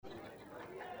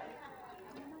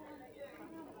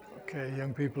Okay,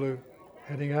 young people who are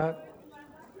heading out.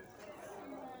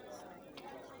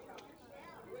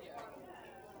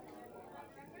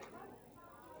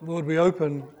 Lord, we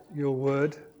open your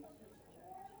word,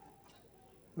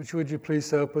 which would you please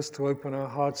help us to open our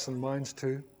hearts and minds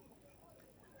to,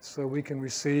 so we can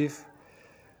receive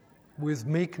with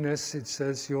meekness, it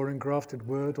says, your engrafted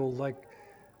word, or like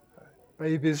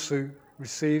babies who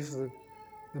receive the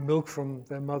milk from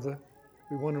their mother.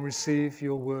 We want to receive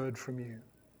your word from you.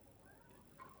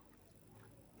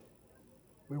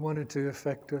 We want it to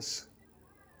affect us,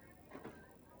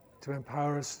 to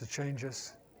empower us, to change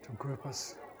us, to equip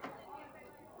us.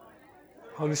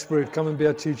 Holy Spirit, come and be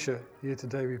our teacher here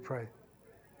today, we pray.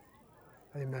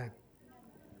 Amen.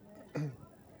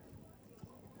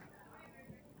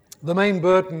 The main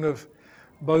burden of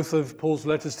both of Paul's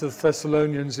letters to the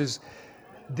Thessalonians is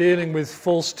dealing with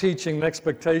false teaching and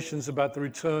expectations about the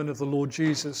return of the Lord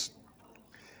Jesus.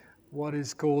 What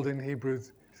is called in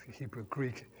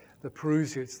Greek, the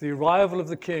parousia. It's the arrival of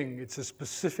the king. It's a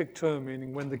specific term,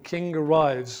 meaning when the king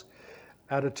arrives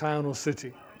at a town or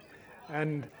city.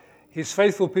 And his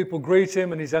faithful people greet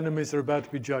him, and his enemies are about to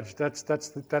be judged.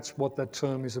 That's what that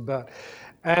term is about.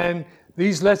 And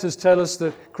these letters tell us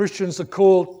that Christians are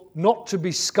called not to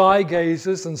be sky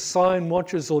gazers and sign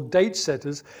watchers or date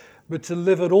setters, but to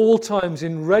live at all times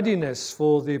in readiness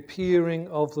for the appearing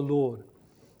of the Lord.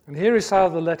 And here is how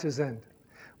the letters end.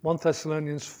 1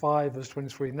 Thessalonians 5, verse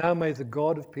 23. Now may the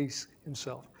God of peace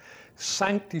himself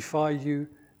sanctify you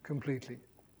completely.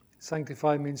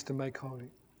 Sanctify means to make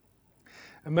holy.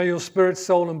 And may your spirit,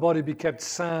 soul, and body be kept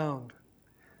sound,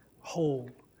 whole,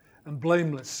 and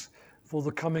blameless for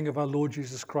the coming of our Lord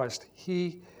Jesus Christ.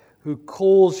 He who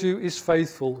calls you is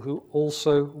faithful, who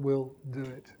also will do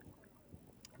it.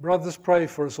 Brothers, pray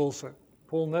for us also.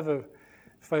 Paul never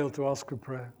failed to ask for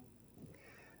prayer.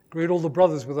 Greet all the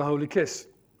brothers with a holy kiss.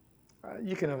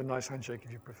 You can have a nice handshake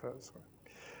if you prefer.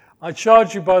 I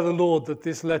charge you by the Lord that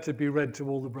this letter be read to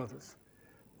all the brothers.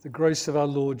 The grace of our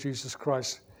Lord Jesus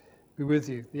Christ be with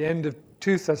you. The end of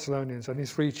 2 Thessalonians and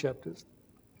his 3 chapters.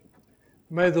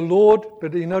 May the Lord,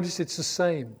 but you notice it's the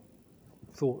same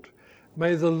thought.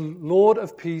 May the Lord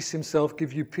of peace himself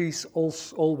give you peace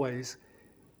always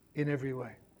in every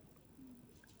way.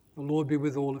 The Lord be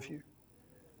with all of you.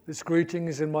 This greeting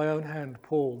is in my own hand,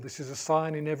 Paul. This is a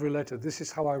sign in every letter. This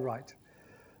is how I write.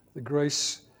 The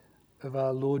grace of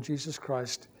our Lord Jesus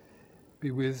Christ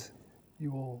be with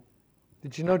you all.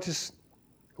 Did you notice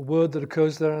a word that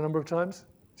occurs there a number of times?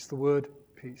 It's the word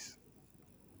peace.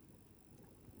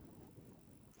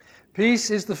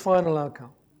 Peace is the final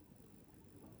outcome.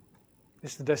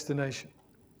 It's the destination.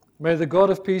 May the God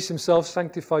of peace himself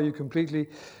sanctify you completely.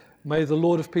 May the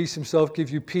Lord of peace himself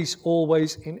give you peace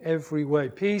always in every way.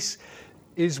 Peace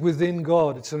is within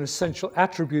God. It's an essential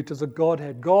attribute of the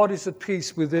Godhead. God is at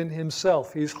peace within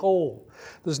himself. He is whole.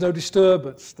 There's no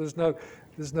disturbance. There's no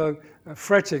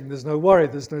fretting. There's no worry.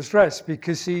 There's no stress,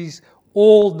 because he's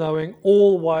all-knowing,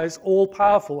 all-wise,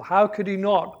 all-powerful. How could he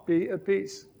not be at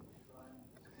peace?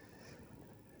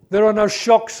 There are no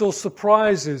shocks or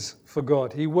surprises for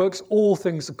God. He works all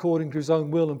things according to his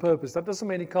own will and purpose. That doesn't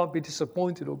mean he can't be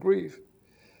disappointed or grieve.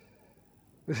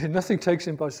 But nothing takes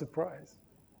him by surprise.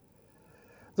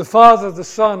 The Father, the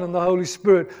Son, and the Holy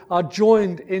Spirit are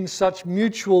joined in such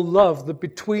mutual love that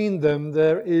between them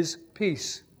there is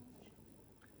peace.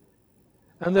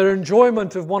 And their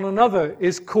enjoyment of one another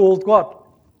is called what?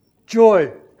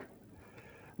 Joy.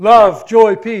 Love,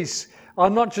 joy, peace are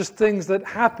not just things that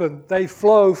happen. They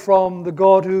flow from the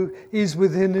God who is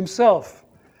within himself,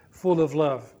 full of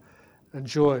love and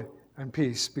joy and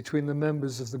peace between the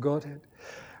members of the Godhead.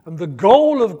 And the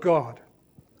goal of God,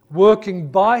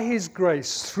 working by his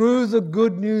grace through the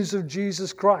good news of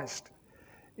Jesus Christ,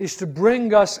 is to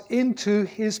bring us into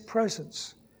his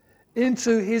presence,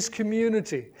 into his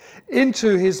community,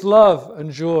 into his love and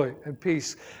joy and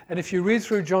peace. And if you read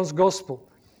through John's Gospel,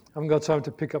 I haven't got time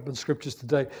to pick up the scriptures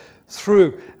today,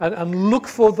 through and look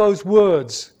for those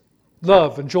words,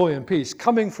 love and joy and peace,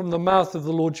 coming from the mouth of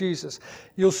the Lord Jesus.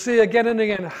 You'll see again and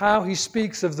again how he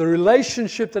speaks of the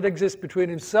relationship that exists between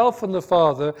himself and the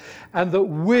Father, and that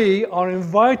we are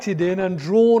invited in and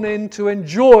drawn in to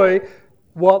enjoy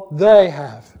what they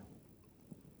have.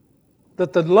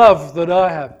 That the love that I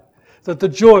have, that the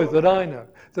joy that I know,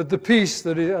 that the peace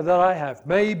that I have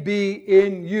may be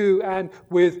in you and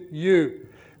with you.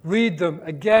 Read them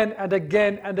again and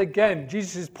again and again.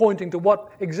 Jesus is pointing to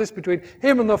what exists between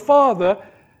him and the Father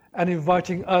and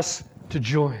inviting us to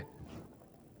join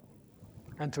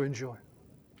and to enjoy.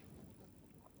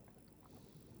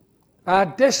 Our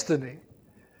destiny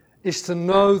is to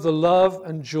know the love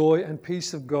and joy and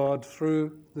peace of God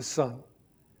through the Son,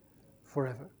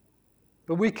 forever.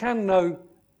 But we can know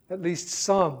at least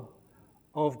some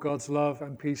of God's love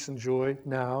and peace and joy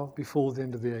now, before the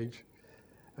end of the age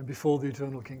and before the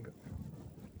eternal kingdom.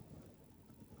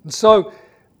 And so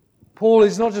Paul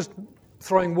is not just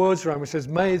throwing words around, which says,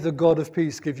 may the God of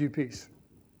peace give you peace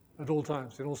at all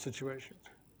times, in all situations.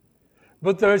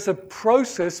 But there is a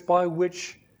process by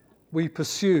which we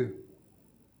pursue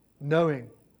knowing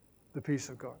the peace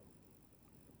of God.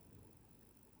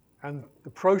 And the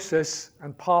process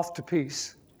and path to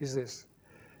peace is this: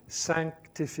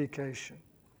 sanctification.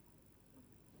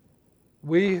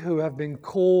 We who have been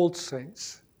called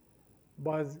saints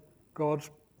by God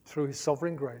through his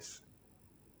sovereign grace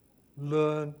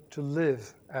learn to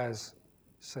live as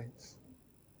saints.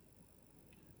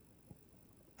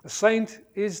 A saint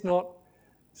is not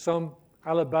some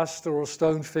alabaster or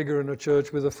stone figure in a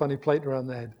church with a funny plate around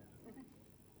the head.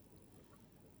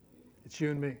 It's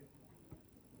you and me.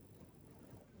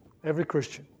 Every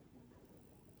Christian.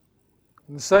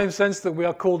 In the same sense that we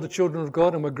are called the children of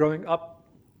God and we're growing up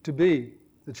to be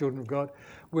the children of God,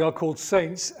 we are called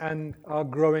saints and are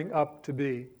growing up to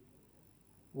be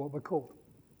what we're called.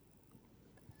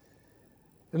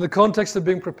 In the context of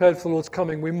being prepared for the Lord's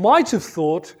coming, we might have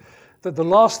thought that the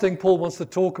last thing Paul wants to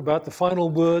talk about, the final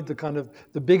word, the kind of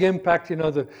the big impact,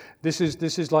 this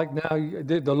is like now,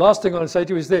 the last thing I want to say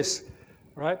to you is this,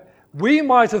 right? We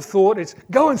might have thought it's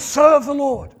go and serve the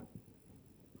Lord,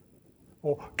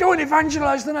 or go and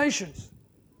evangelize the nations.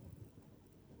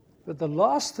 But the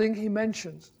last thing he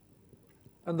mentions,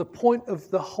 and the point of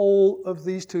the whole of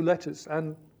these two letters,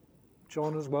 and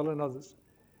John as well and others,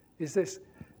 is this: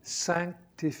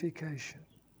 sanctification.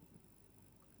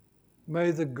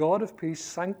 May the God of peace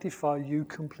sanctify you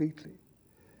completely.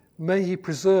 May he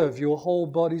preserve your whole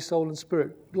body, soul, and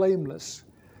spirit blameless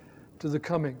to the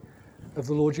coming of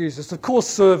the Lord Jesus. Of course,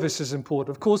 service is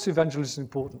important. Of course, evangelism is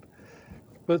important.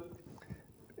 But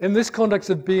in this context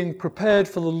of being prepared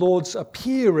for the Lord's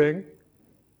appearing,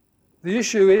 the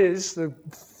issue is, the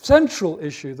central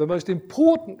issue, the most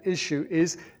important issue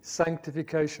is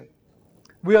sanctification.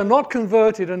 We are not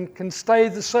converted and can stay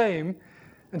the same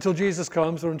until Jesus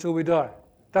comes or until we die.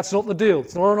 That's not the deal.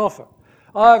 It's not an offer.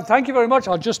 Thank you very much.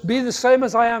 I'll just be the same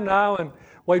as I am now and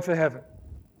wait for heaven.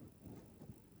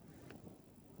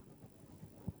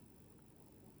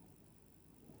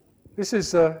 This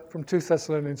is from 2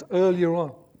 Thessalonians, earlier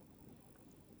on.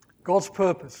 God's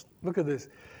purpose. Look at this.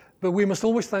 But we must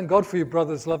always thank God for you,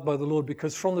 brothers loved by the Lord,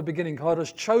 because from the beginning God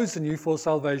has chosen you for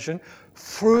salvation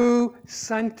through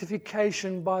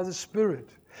sanctification by the Spirit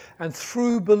and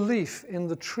through belief in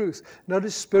the truth.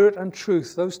 Notice Spirit and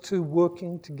truth, those two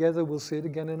working together. We'll see it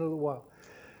again in a little while.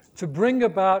 To bring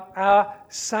about our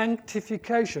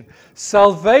sanctification.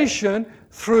 Salvation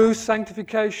through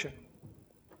sanctification.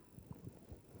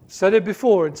 Said it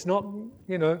before. It's not,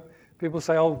 people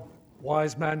say, oh,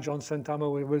 wise man John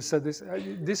Sentamo would have said this.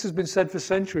 This has been said for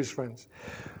centuries, friends.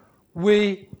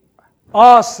 We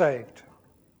are saved.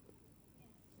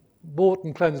 Bought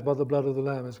and cleansed by the blood of the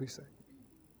Lamb, as we say.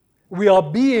 We are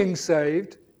being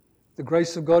saved. The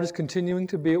grace of God is continuing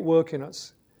to be at work in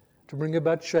us to bring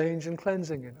about change and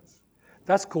cleansing in us.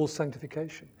 That's called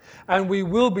sanctification. And we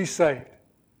will be saved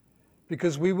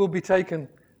because we will be taken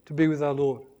to be with our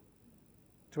Lord,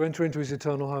 to enter into his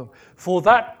eternal home. For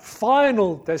that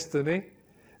final destiny,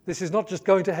 this is not just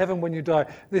going to heaven when you die.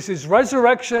 This is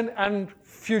resurrection and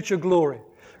future glory.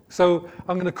 So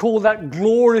I'm going to call that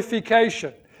glorification.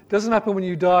 It doesn't happen when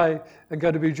you die and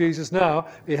go to be Jesus now.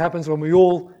 It happens when we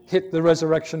all hit the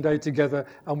resurrection day together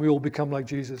and we all become like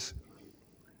Jesus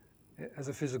as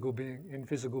a physical being, in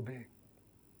physical being.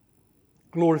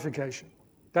 Glorification.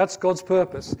 That's God's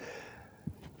purpose.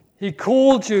 He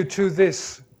called you to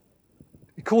this.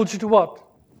 He called you to what?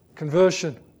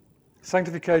 Conversion,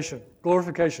 sanctification,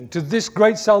 glorification, to this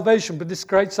great salvation. But this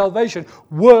great salvation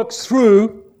works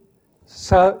through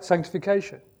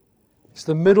sanctification. It's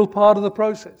the middle part of the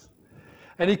process.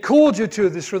 And he called you to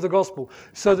this through the gospel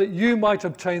so that you might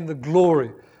obtain the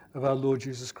glory of our Lord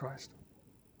Jesus Christ.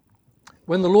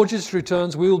 When the Lord Jesus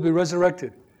returns, we will be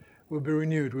resurrected. We'll be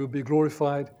renewed. We'll be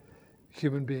glorified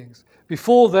human beings.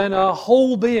 Before then, our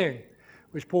whole being,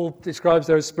 which Paul describes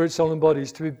there as spirit, soul, and body,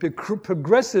 is to be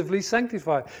progressively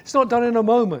sanctified. It's not done in a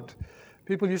moment.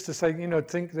 People used to say,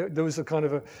 think that there was a kind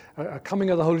of a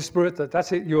coming of the Holy Spirit,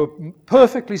 that's it, you're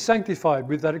perfectly sanctified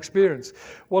with that experience.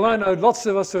 Well, I know lots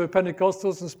of us who are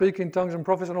Pentecostals and speak in tongues and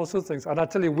prophets and all sorts of things, and I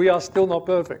tell you, we are still not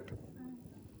perfect.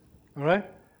 All right?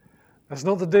 That's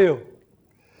not the deal.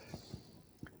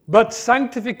 But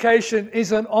sanctification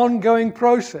is an ongoing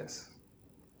process.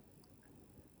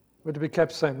 We're to be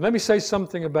kept sane. Let me say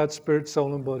something about spirit,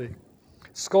 soul, and body.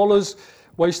 Scholars,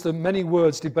 waste of many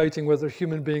words debating whether a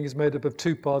human being is made up of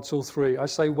 2 parts or 3. I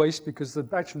say waste because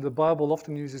actually the Bible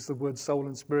often uses the word soul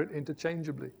and spirit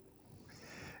interchangeably.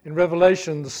 In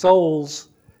Revelation, the souls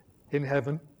in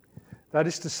heaven, that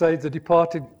is to say the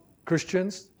departed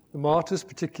Christians, the martyrs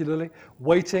particularly,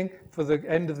 waiting for the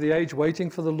end of the age, waiting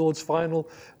for the Lord's final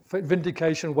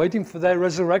vindication, waiting for their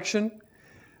resurrection.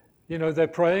 You know, they're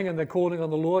praying and they're calling on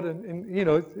the Lord, and you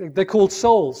know, they're called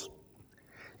souls.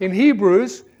 In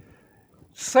Hebrews,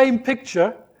 same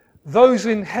picture, those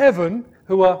in heaven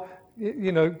who are,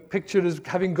 you know, pictured as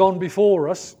having gone before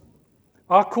us,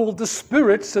 are called the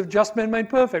spirits of just men made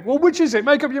perfect. Well, which is it?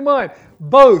 Make up your mind.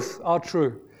 Both are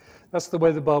true. That's the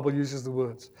way the Bible uses the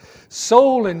words.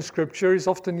 Soul in Scripture is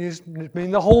often used to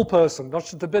mean the whole person, not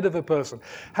just a bit of a person.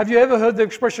 Have you ever heard the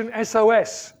expression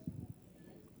SOS?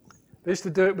 They used to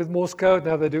do it with Morse code,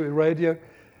 now they do it with radio.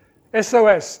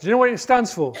 SOS, do you know what it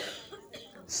stands for?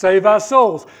 Save our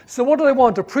souls. So what do they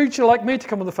want? A preacher like me to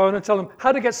come on the phone and tell them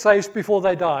how to get saved before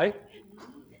they die?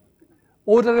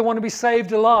 Or do they want to be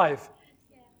saved alive?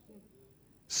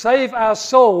 Save our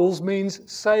souls means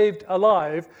saved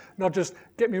alive, not just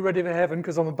get me ready for heaven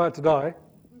because I'm about to die.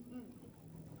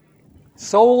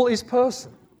 Soul is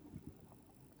person.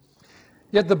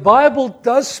 Yet the Bible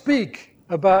does speak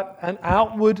about an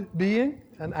outward being,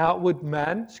 an outward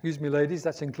man, excuse me ladies,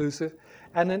 that's inclusive,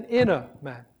 and an inner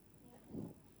man.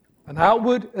 An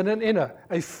outward and an inner,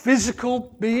 a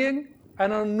physical being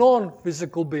and a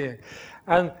non-physical being.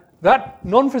 And that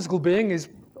non-physical being is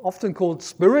often called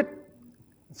spirit,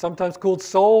 sometimes called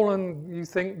soul, and you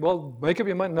think, well, make up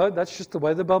your mind. No, that's just the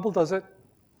way the Bible does it.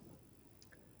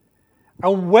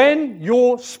 And when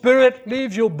your spirit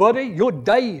leaves your body, you're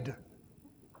dead.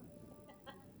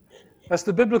 That's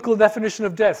the biblical definition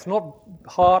of death, not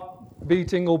heart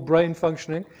beating or brain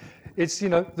functioning. It's, you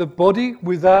know, the body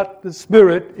without the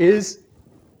spirit is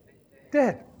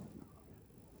dead.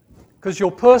 Because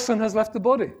your person has left the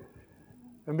body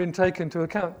and been taken to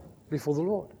account before the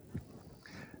Lord.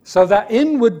 So that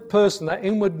inward person, that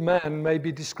inward man may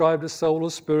be described as soul or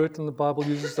spirit, and the Bible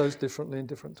uses those differently in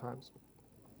different times.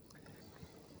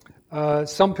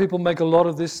 Some people make a lot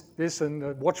of this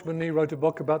and Watchman Nee wrote a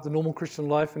book about the normal Christian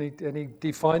life, and he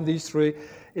defined these 3.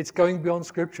 It's going beyond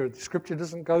Scripture. The Scripture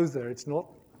doesn't go there. It's not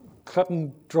cut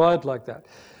and dried like that.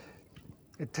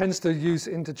 It tends to use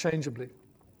interchangeably.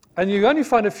 And you only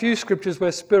find a few scriptures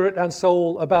where spirit and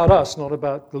soul about us, not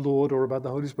about the Lord or about the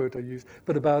Holy Spirit are used,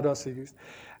 but about us are used.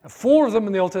 4 of them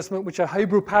in the Old Testament which are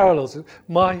Hebrew parallels.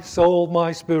 My soul,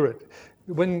 my spirit.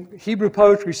 When Hebrew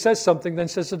poetry says something, then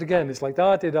says it again. It's like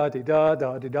da-di-da-di-da,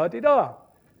 da-di-da-di-da.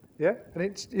 Yeah? And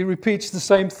it repeats the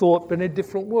same thought but in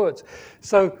different words.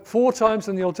 So 4 times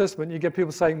in the Old Testament you get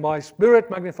people saying, my spirit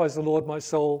magnifies the Lord, my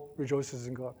soul rejoices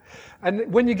in God.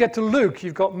 And when you get to Luke,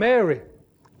 you've got Mary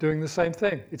doing the same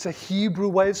thing. It's a Hebrew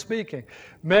way of speaking.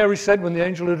 Mary said when the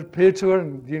angel had appeared to her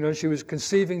and, you know, she was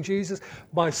conceiving Jesus,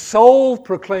 my soul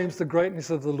proclaims the greatness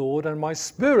of the Lord and my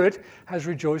spirit has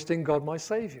rejoiced in God my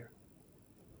Savior.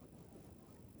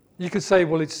 You could say,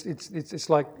 well, it's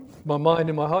like my mind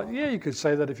and my heart. Yeah, you could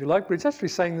say that if you like, but it's actually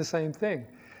saying the same thing.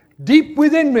 Deep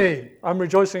within me, I'm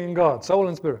rejoicing in God, soul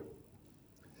and spirit.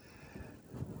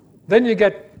 Then you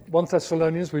get 1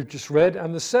 Thessalonians, we've just read,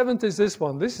 and the 7th is this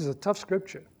one. This is a tough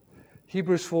scripture.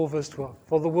 Hebrews 4, verse 12.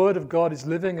 For the word of God is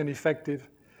living and effective,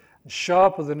 and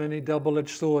sharper than any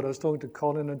double-edged sword. I was talking to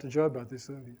Colin and to Joe about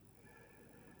this earlier.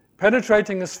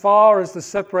 Penetrating as far as the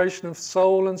separation of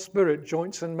soul and spirit,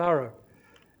 joints and marrow.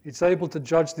 It's able to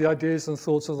judge the ideas and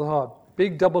thoughts of the heart.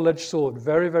 Big double-edged sword,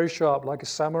 very, very sharp, like a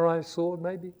samurai sword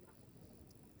maybe.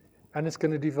 And it's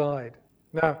going to divide.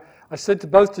 Now, I said to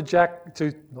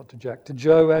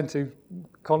Joe and to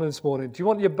Colin this morning, do you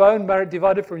want your bone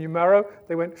divided from your marrow?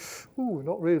 They went, ooh,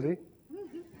 not really.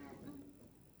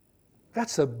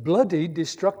 That's a bloody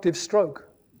destructive stroke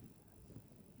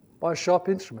by a sharp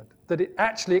instrument, that it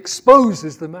actually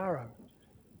exposes the marrow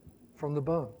from the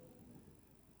bone.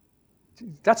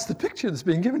 That's the picture that's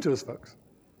being given to us, folks.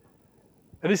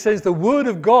 And he says the Word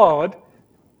of God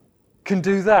can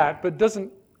do that, but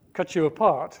doesn't cut you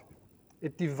apart.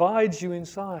 It divides you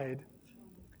inside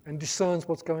and discerns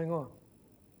what's going on.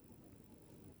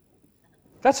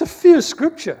 That's a fierce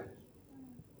scripture.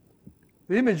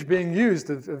 The image being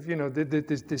used of you know,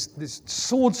 this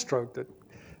sword stroke that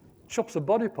chops a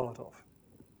body part off.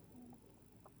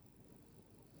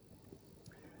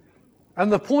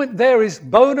 And the point there is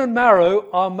bone and marrow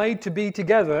are made to be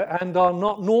together and are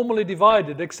not normally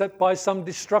divided except by some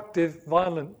destructive,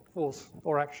 violent force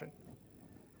or action.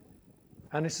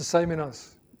 And it's the same in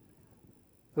us.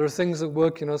 There are things that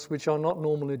work in us which are not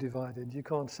normally divided. You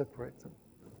can't separate them.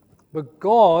 But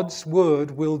God's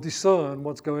word will discern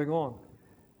what's going on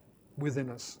within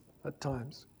us at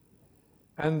times.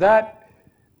 And that,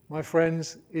 my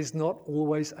friends, is not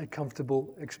always a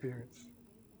comfortable experience.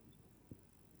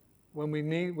 When we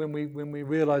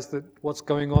realize that what's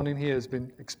going on in here has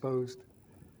been exposed,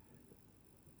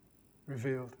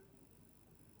 revealed.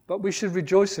 But we should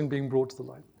rejoice in being brought to the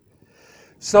light.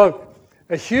 So,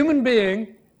 a human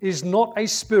being is not a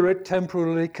spirit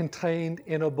temporarily contained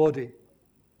in a body.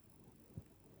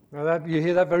 Now that you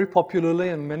hear that very popularly,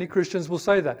 and many Christians will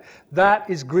say that. That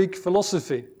is Greek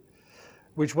philosophy,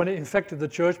 which when it infected the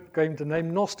church came to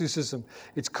name Gnosticism.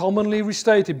 It's commonly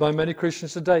restated by many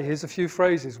Christians today. Here's a few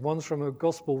phrases. One's from a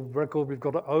gospel record we've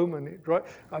got at home, and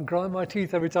I grind my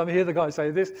teeth every time I hear the guy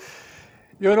say this.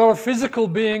 You're not a physical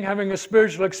being having a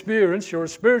spiritual experience. You're a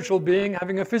spiritual being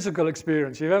having a physical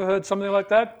experience. You've ever heard something like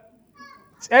that?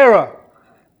 It's error.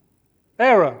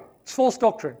 Error. It's false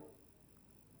doctrine.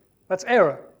 That's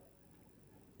error.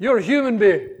 You're a human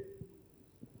being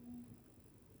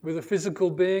with a physical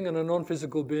being and a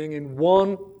non-physical being in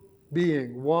one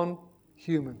being, one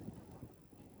human.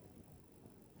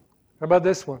 How about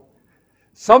this one?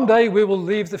 Someday we will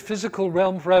leave the physical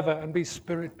realm forever and be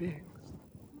spirit beings.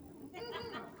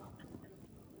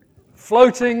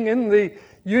 Floating in the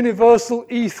universal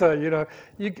ether, you know.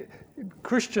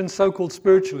 Christian so-called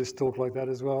spiritualists talk like that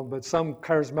as well, but some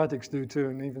charismatics do too,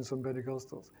 and even some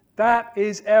Pentecostals. That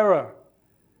is error.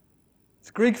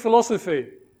 It's Greek philosophy.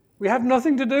 We have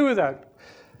nothing to do with that.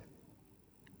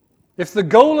 If the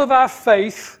goal of our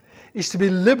faith is to be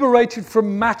liberated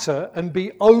from matter and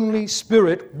be only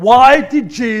spirit, why did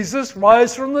Jesus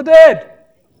rise from the dead?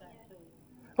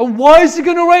 And why is he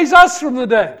going to raise us from the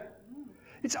dead?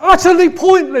 It's utterly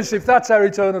pointless if that's our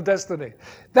eternal destiny.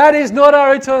 That is not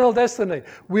our eternal destiny.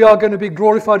 We are going to be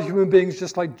glorified human beings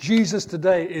just like Jesus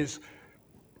today is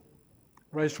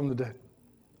raised from the dead.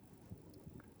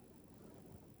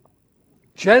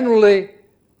 Generally,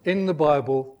 in the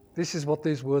Bible, this is what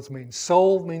these words mean.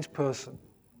 Soul means person.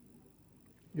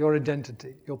 Your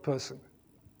identity, your person.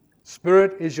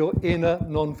 Spirit is your inner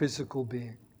non-physical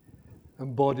being.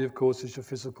 And body, of course, is your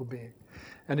physical being.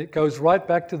 And it goes right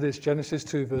back to this, Genesis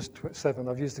 2, verse 7.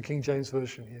 I've used the King James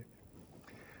Version here.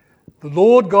 The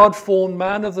Lord God formed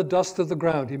man of the dust of the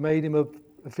ground. He made him a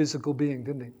physical being,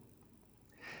 didn't he?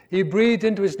 He breathed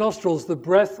into his nostrils the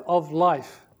breath of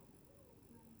life.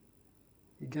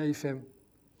 He gave him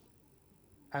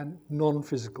a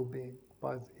non-physical being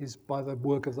by the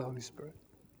work of the Holy Spirit.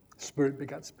 Spirit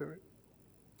begat spirit.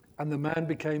 And the man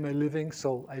became a living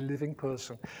soul, a living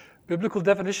person. Biblical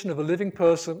definition of a living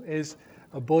person is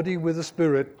a body with a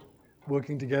spirit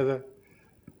working together,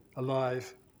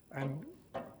 alive, and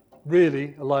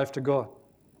really alive to God.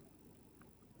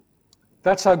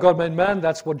 That's how God made man.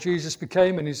 That's what Jesus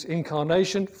became in his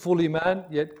incarnation, fully man,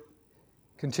 yet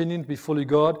continuing to be fully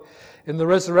God. In the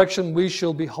resurrection, we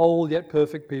shall be whole yet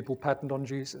perfect people, patterned on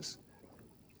Jesus.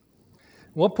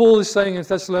 What Paul is saying in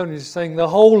Thessalonians is saying the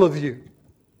whole of you.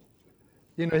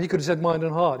 You know, he could have said mind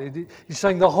and heart. He's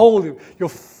saying the whole of you.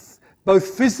 You're both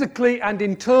physically and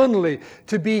internally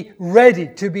to be ready,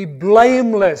 to be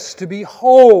blameless, to be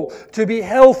whole, to be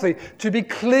healthy, to be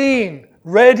clean,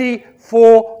 ready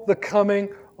for the coming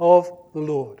of the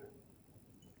Lord.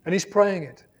 And he's praying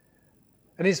it.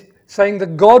 And he's saying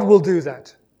that God will do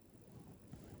that.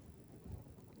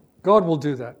 God will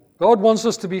do that. God wants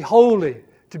us to be holy,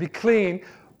 to be clean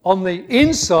on the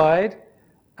inside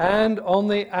and on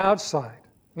the outside.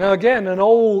 Now again, an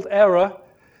old error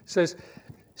says,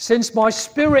 since my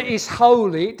spirit is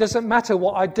holy, it doesn't matter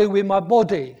what I do with my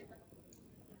body.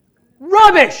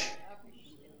 Rubbish!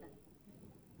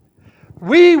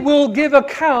 We will give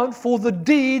account for the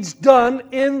deeds done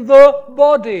in the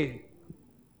body.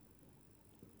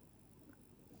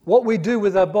 What we do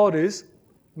with our bodies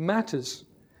matters.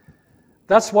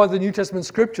 That's why the New Testament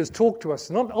scriptures talk to us.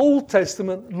 Not Old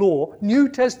Testament law. New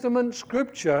Testament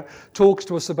scripture talks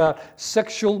to us about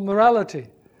sexual morality,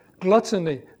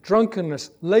 gluttony,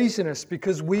 drunkenness, laziness,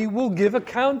 because we will give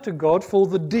account to God for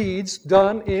the deeds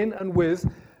done in and with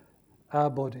our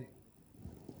body.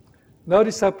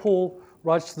 Notice how Paul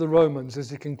writes to the Romans as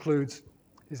he concludes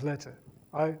his letter.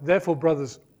 Therefore,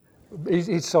 brothers,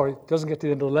 doesn't get to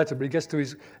the end of the letter, but he gets to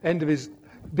his end of his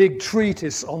big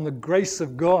treatise on the grace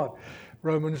of God.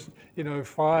 Romans,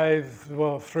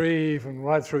 3, even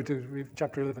right through to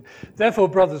chapter 11. Therefore,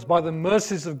 brothers, by the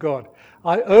mercies of God,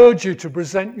 I urge you to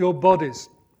present your bodies.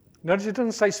 Notice it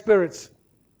doesn't say spirits.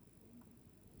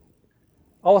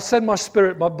 I'll send my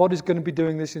spirit, my body's going to be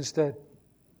doing this instead.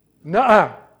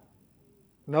 No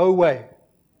way.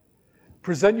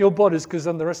 Present your bodies, because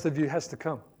then the rest of you has to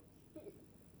come.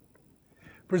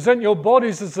 Present your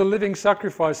bodies as a living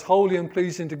sacrifice, holy and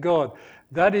pleasing to God.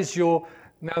 That is your,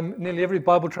 now nearly every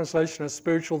Bible translation has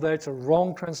spiritual there. It's a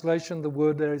wrong translation. The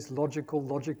word there is logical,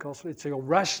 logikos. It's your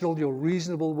rational, your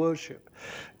reasonable worship.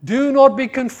 Do not be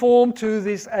conformed to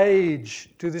this age,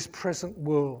 to this present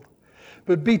world,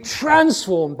 but be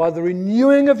transformed by the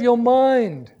renewing of your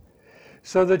mind,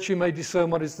 so that you may discern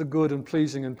what is the good and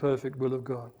pleasing and perfect will of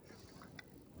God.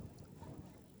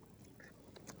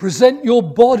 Present your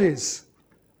bodies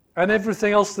and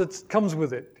everything else that comes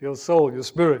with it, your soul, your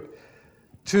spirit,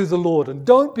 to the Lord. And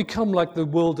don't become like the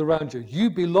world around you. You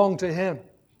belong to Him.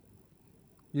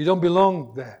 You don't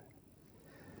belong there.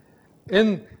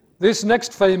 In this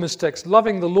next famous text,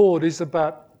 loving the Lord is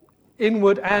about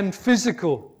inward and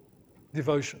physical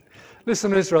devotion.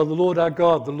 Listen, Israel, the Lord our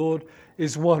God, the Lord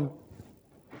is one.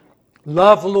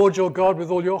 Love the Lord your God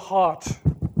with all your heart,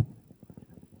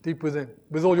 deep within,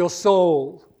 with all your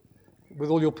soul, with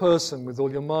all your person, with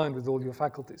all your mind, with all your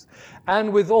faculties,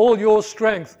 and with all your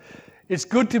strength. It's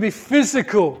good to be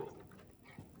physical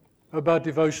about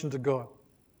devotion to God.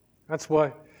 That's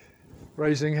why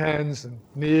raising hands and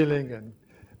kneeling and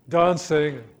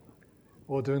dancing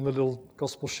or doing the little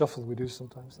gospel shuffle we do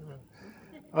sometimes.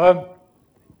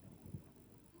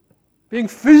 Being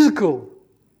physical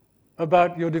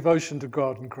about your devotion to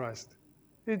God and Christ.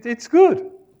 It's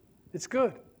good. It's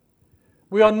good.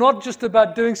 We are not just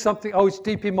about doing something, oh, it's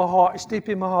deep in my heart, it's deep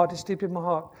in my heart, it's deep in my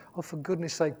heart. Oh, for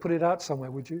goodness sake, put it out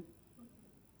somewhere, would you?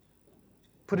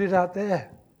 Put it out there.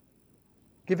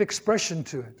 Give expression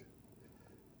to it.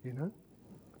 You know?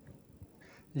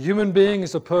 A human being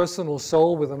is a person or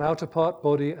soul with an outer part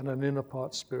body and an inner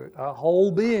part spirit. Our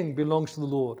whole being belongs to the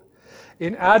Lord.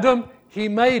 In Adam, He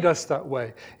made us that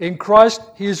way. In Christ,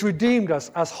 He has redeemed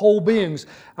us as whole beings.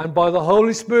 And by the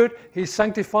Holy Spirit, He's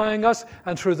sanctifying us.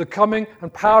 And through the coming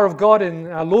and power of God in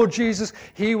our Lord Jesus,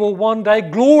 He will one day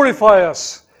glorify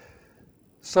us.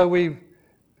 So we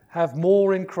have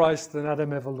more in Christ than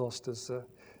Adam ever lost, as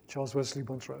Charles Wesley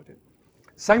once wrote it.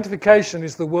 Sanctification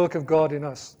is the work of God in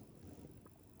us.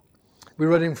 We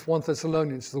read in 1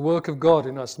 Thessalonians, the work of God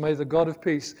in us. May the God of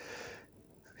peace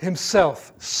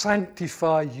Himself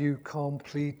sanctify you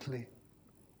completely.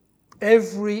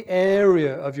 Every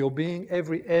area of your being,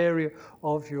 every area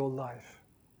of your life.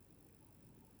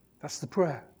 That's the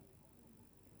prayer.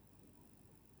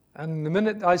 And the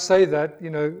minute I say that,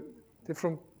 you know,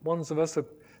 different ones of us are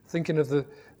thinking of the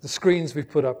screens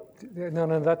we've put up.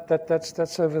 No,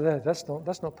 that's over there. That's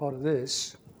not part of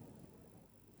this.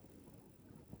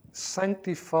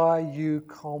 Sanctify you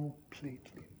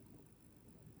completely.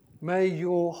 May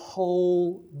your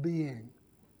whole being,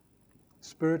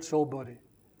 spirit, soul, body,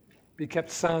 be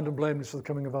kept sound and blameless for the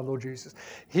coming of our Lord Jesus.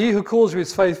 He who calls you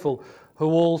is faithful,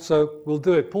 who also will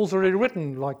do it. Paul's already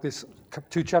written like this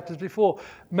 2 chapters before.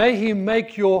 May He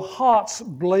make your hearts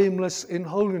blameless in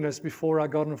holiness before our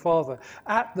God and Father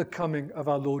at the coming of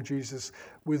our Lord Jesus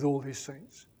with all His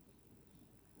saints.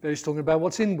 There he's talking about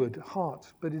what's inward, heart.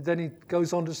 But then he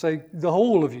goes on to say, the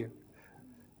whole of you.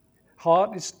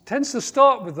 Heart, it tends to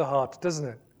start with the heart, doesn't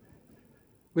it?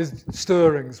 With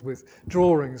stirrings, with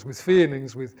drawings, with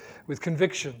feelings, with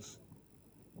convictions.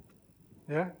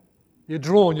 Yeah? You're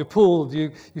drawn, you're pulled,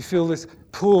 you feel this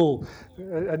pull,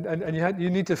 and you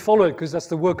need to follow it because that's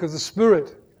the work of the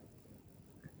Spirit.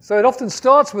 So it often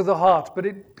starts with the heart, but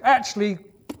it actually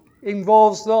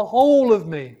involves the whole of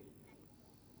me.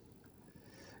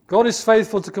 God is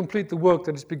faithful to complete the work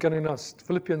that is begun in us.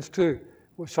 Philippians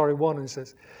 1, it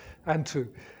says, and 2.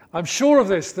 I'm sure of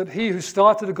this, that He who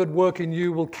started a good work in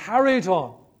you will carry it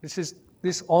on. This is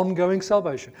this ongoing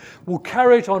salvation. Will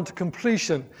carry it on to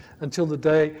completion until the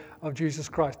day of Jesus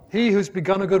Christ. He who's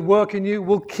begun a good work in you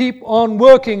will keep on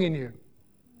working in you.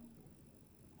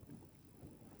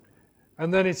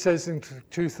 And then it says in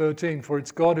 2:13, for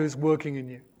it's God who's working in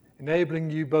you, enabling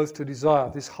you both to desire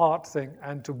this heart thing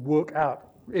and to work out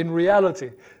in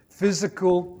reality,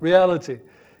 physical reality,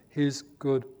 His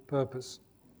good purpose.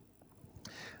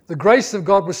 The grace of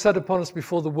God was set upon us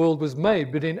before the world was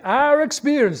made, but in our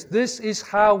experience, this is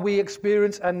how we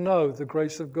experience and know the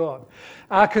grace of God.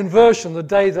 Our conversion, the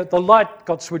day that the light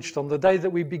got switched on, the day that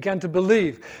we began to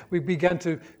believe, we began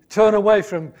to turn away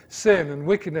from sin and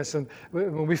wickedness, and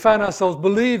we found ourselves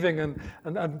believing,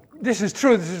 and this is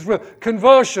true, this is real.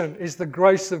 Conversion is the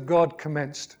grace of God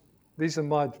commenced. These are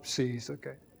my C's,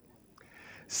 okay.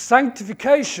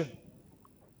 Sanctification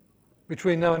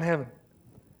between now and heaven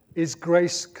is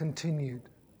grace continued.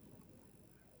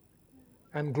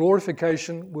 And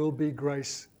glorification will be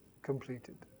grace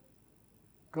completed.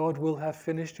 God will have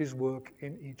finished His work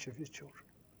in each of His children.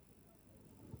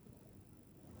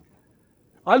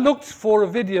 I looked for a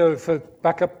video for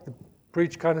back up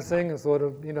preach kind of thing. I thought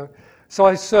of, So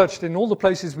I searched in all the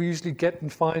places we usually get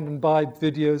and find and buy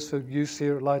videos for use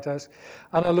here at Lighthouse.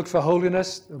 And I looked for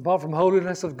holiness. Apart from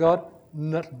holiness of God,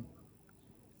 nothing.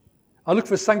 I looked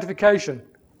for sanctification.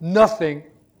 Nothing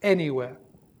anywhere.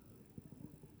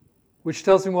 Which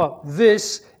tells me what?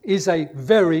 This is a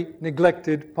very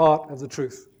neglected part of the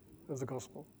truth of the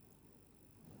gospel.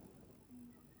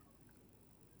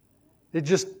 It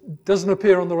just doesn't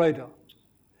appear on the radar.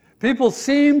 People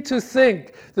seem to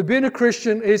think that being a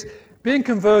Christian is being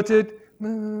converted,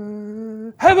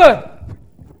 heaven.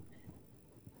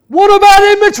 What about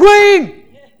in between?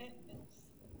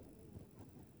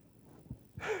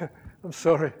 I'm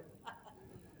sorry.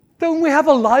 Don't we have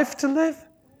a life to live?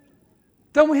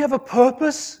 Don't we have a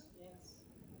purpose?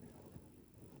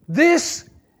 This,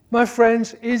 my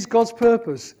friends, is God's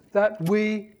purpose, that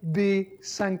we be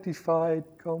sanctified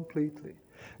completely.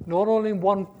 Not only in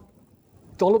one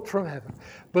dollop from heaven,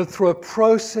 but through a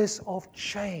process of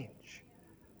change,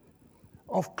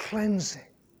 of cleansing,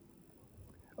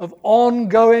 of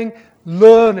ongoing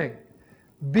learning,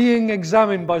 being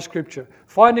examined by Scripture,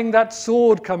 finding that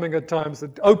sword coming at times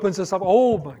that opens us up.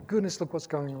 Oh my goodness, look what's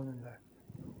going on in there.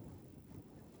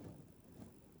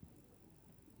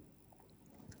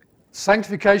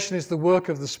 Sanctification is the work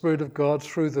of the Spirit of God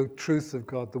through the truth of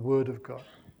God, the Word of God.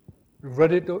 We've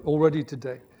read it already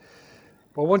today.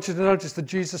 But I want you to notice that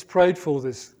Jesus prayed for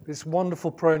this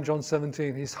wonderful prayer in John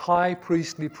 17, his high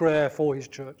priestly prayer for his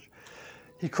church.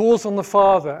 He calls on the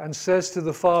Father and says to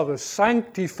the Father,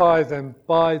 sanctify them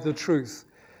by the truth.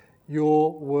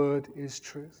 Your word is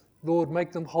truth. Lord,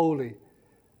 make them holy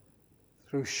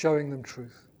through showing them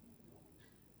truth.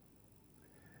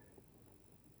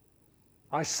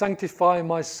 I sanctify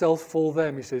myself for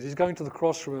them, he says. He's going to the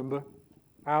cross, remember.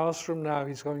 Hours from now,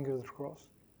 he's going to the cross.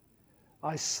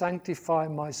 I sanctify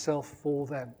myself for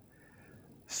them,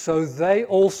 so they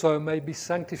also may be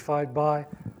sanctified by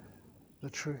the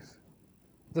truth.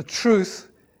 The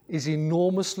truth is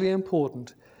enormously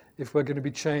important if we're going to be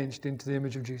changed into the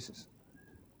image of Jesus.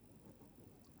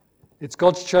 It's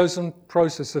God's chosen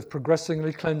process of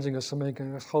progressively cleansing us and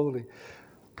making us holy.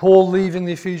 Paul, leaving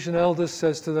the Ephesian elders,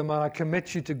 says to them, I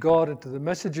commit you to God and to the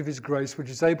message of his grace,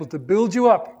 which is able to build you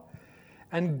up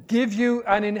and give you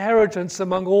an inheritance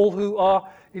among all who are,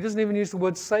 he doesn't even use the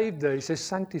word saved there, he says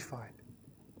sanctified.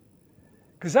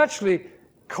 Because actually,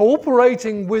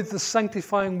 cooperating with the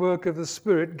sanctifying work of the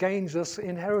Spirit gains us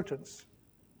inheritance.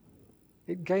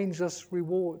 It gains us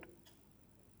reward.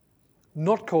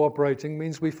 Not cooperating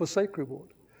means we forsake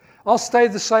reward. I'll stay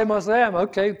the same as I am.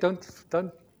 Okay, don't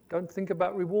think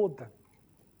about reward then.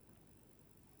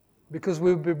 Because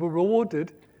we'll be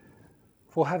rewarded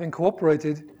for having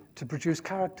cooperated to produce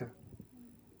character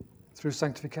through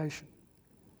sanctification.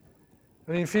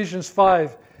 And in Ephesians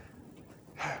 5,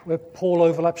 where Paul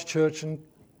overlaps church and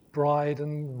bride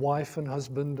and wife and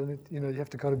husband, and you have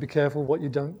to kind of be careful what you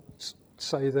don't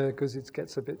say there because it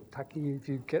gets a bit tacky if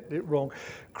you get it wrong.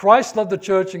 Christ loved the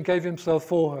church and gave himself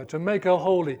for her to make her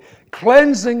holy,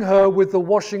 cleansing her with the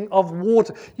washing of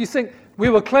water. You think we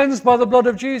were cleansed by the blood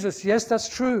of Jesus? Yes, that's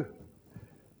true.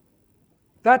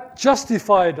 That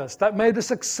justified us. That made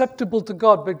us acceptable to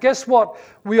God. But guess what?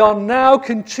 We are now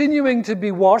continuing to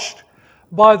be washed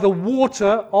by the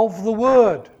water of the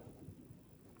Word.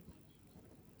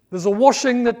 There's a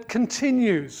washing that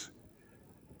continues.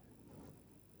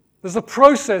 There's a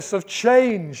process of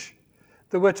change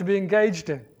that we're to be engaged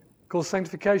in, called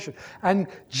sanctification. And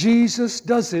Jesus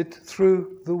does it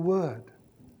through the Word.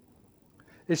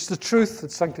 It's the truth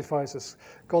that sanctifies us.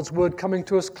 God's Word coming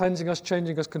to us, cleansing us,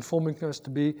 changing us, conforming us to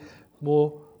be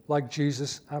more like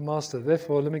Jesus, our Master.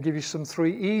 Therefore, let me give you some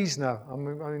 3 E's now. I'm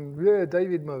in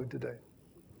David mode today.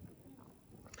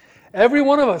 Every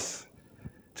one of us,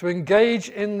 to engage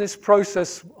in this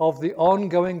process of the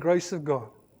ongoing grace of God,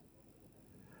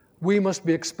 we must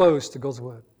be exposed to God's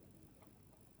Word.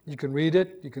 You can read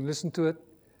it, you can listen to it,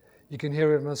 you can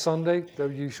hear it on a Sunday, though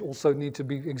you also need to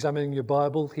be examining your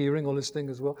Bible, hearing or listening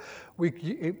as well.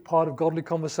 Part of godly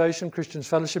conversation, Christians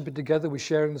fellowshipping together, we're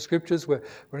sharing the Scriptures, we're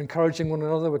encouraging one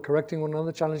another, we're correcting one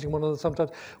another, challenging one another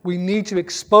sometimes. We need to be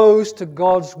exposed to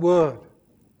God's Word.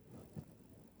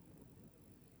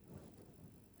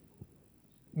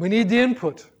 We need the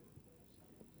input.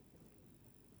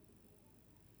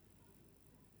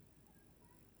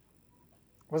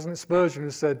 Wasn't it Spurgeon who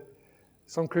said,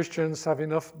 some Christians have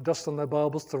enough dust on their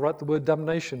Bibles to write the word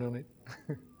damnation on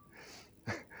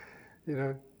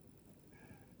it.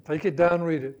 Take it down,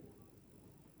 read it.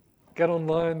 Get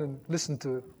online and listen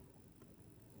to it.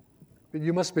 But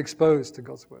you must be exposed to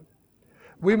God's Word.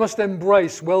 We must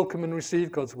embrace, welcome and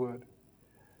receive God's Word.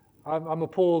 I'm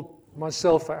appalled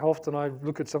Myself, how often I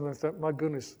look at something and think, my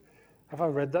goodness, have I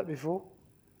read that before?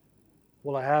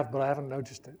 Well, I have, but I haven't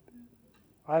noticed it.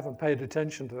 I haven't paid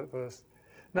attention to that verse.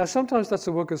 Now, sometimes that's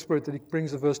the work of the Spirit, that He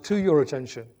brings a verse to your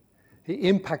attention. He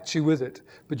impacts you with it,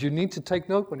 but you need to take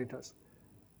note when He does.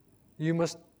 You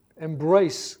must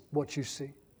embrace what you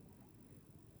see,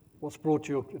 what's brought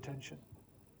to your attention.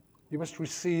 You must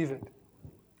receive it,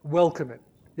 welcome it.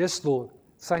 Yes, Lord,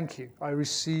 thank you. I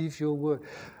receive your word.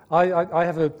 I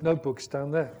have a notebook, it's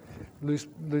down there, loose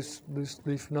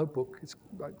leaf notebook.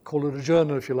 I call it a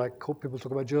journal if you like. People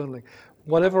talk about journaling.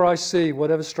 Whatever I see,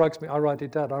 whatever strikes me, I write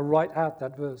it down. I write out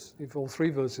that verse, if all 3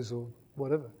 verses or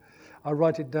whatever. I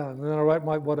write it down, and then I write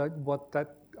what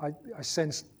I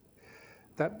sense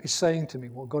that is saying to me,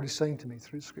 what God is saying to me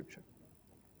through Scripture.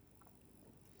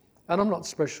 And I'm not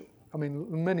special. I mean,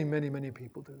 many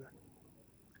people do that.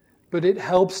 But it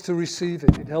helps to receive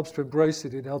it. It helps to embrace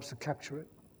it. It helps to capture it.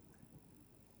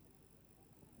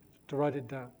 To write it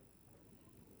down.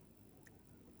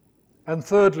 And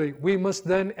thirdly, we must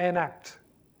then enact,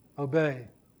 obey,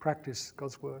 practice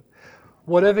God's word.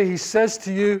 Whatever He says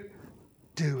to you,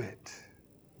 do it.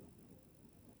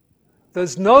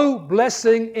 There's no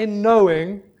blessing in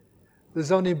knowing.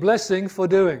 There's only blessing for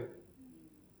doing.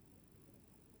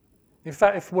 In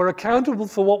fact, if we're accountable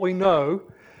for what we know,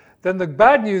 then the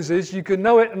bad news is you can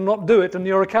know it and not do it, and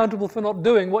you're accountable for not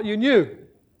doing what you knew.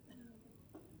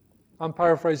 I'm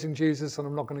paraphrasing Jesus, and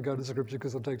I'm not going to go to Scripture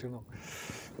because it'll take too long.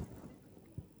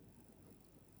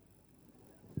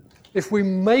 If we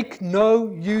make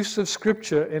no use of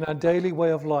Scripture in our daily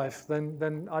way of life,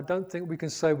 then I don't think we can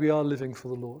say we are living for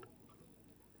the Lord.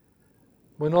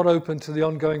 We're not open to the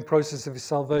ongoing process of His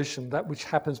salvation, that which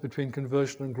happens between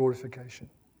conversion and glorification.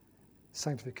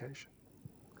 Sanctification.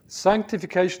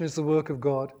 Sanctification is the work of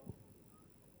God.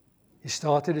 He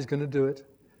started, He's going to do it.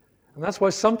 And that's why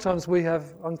sometimes we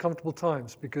have uncomfortable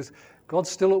times, because God's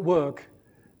still at work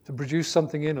to produce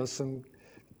something in us. And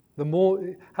the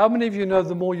more, how many of you know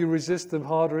the more you resist, the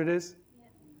harder it is?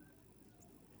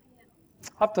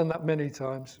 I've done that many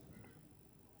times.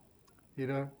 You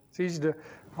know, it's easy to,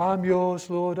 I'm yours,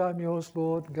 Lord, I'm yours,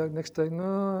 Lord. And go next day,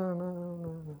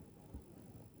 no.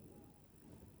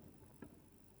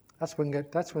 That's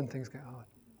when things get hard.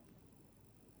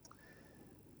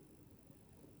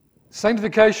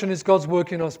 Sanctification is God's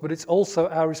work in us, but it's also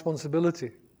our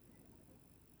responsibility.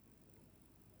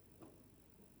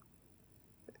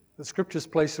 The Scriptures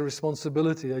place a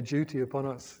responsibility, a duty upon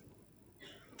us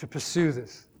to pursue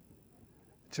this,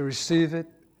 to receive it,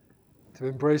 to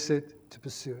embrace it, to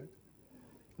pursue it.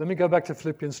 Let me go back to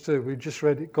Philippians 2. We just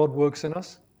read it. God works in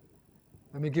us.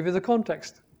 Let me give you the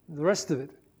context, the rest of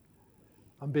it.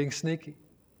 I'm being sneaky.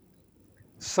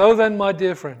 So then, my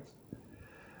dear friends,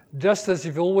 just as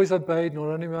you've always obeyed, not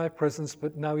only in my presence,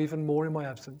 but now even more in my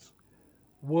absence,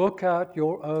 work out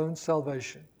your own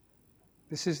salvation.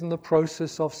 This is in the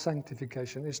process of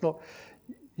sanctification. It's not,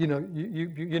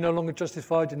 you're no longer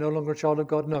justified, you're no longer a child of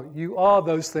God. No, you are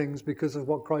those things because of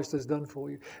what Christ has done for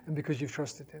you and because you've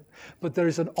trusted Him. But there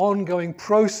is an ongoing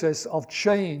process of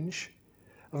change,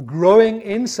 of growing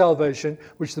in salvation,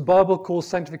 which the Bible calls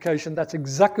sanctification. That's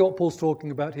exactly what Paul's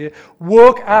talking about here.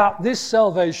 Work out this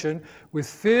salvation with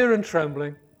fear and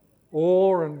trembling,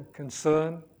 awe and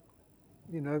concern.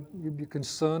 You know, you be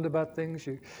concerned about things,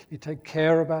 you take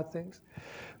care about things.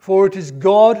 For it is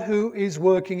God who is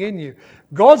working in you.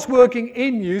 God's working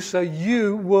in you, so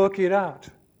you work it out.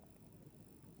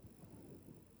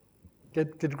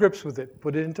 Get grips with it,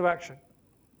 put it into action.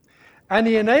 And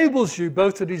He enables you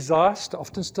both to desire,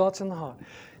 often starts in the heart.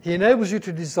 He enables you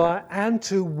to desire and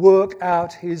to work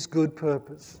out His good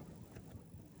purpose.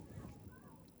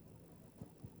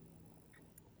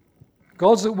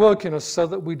 God's at work in us so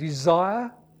that we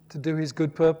desire to do His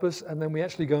good purpose, and then we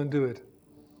actually go and do it.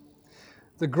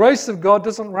 The grace of God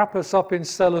doesn't wrap us up in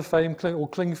cellophane or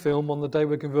cling film on the day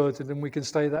we're converted, and we can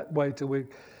stay that way till we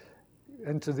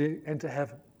enter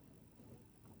heaven.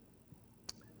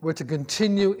 We're to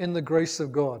continue in the grace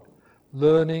of God,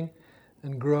 learning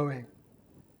and growing.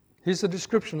 Here's a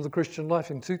description of the Christian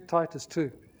life in Titus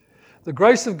 2. The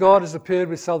grace of God has appeared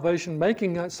with salvation,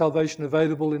 making that salvation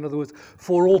available, in other words,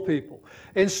 for all people.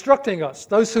 Instructing us,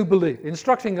 those who believe,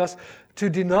 instructing us to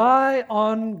deny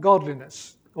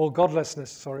ungodliness, or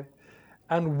godlessness,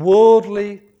 and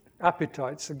worldly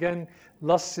appetites. Again,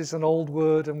 lust is an old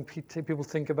word, and people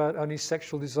think about only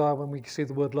sexual desire when we see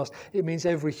the word lust. It means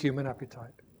every human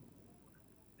appetite.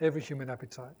 Every human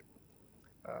appetite.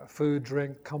 Food,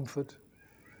 drink, comfort,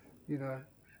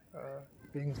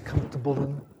 being comfortable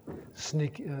and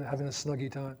having a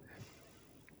snuggy time.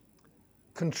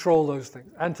 control those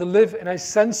things and to live in a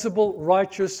sensible,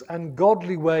 righteous, and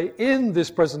godly way in this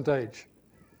present age.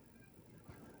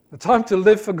 The time to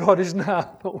live for God is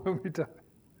now, not when we die.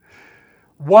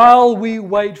 While we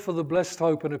wait for the blessed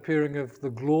hope and appearing of the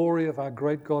glory of our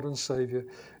great God and Savior,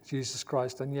 Jesus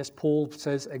Christ. And yes, Paul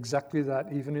says exactly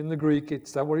that. Even in the Greek,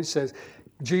 it's that what he says.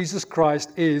 Jesus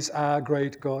Christ is our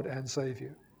great God and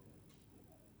Savior.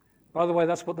 By the way,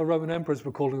 that's what the Roman emperors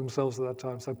were calling themselves at that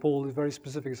time. So Paul is very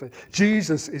specific and says,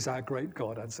 Jesus is our great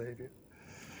God and Savior.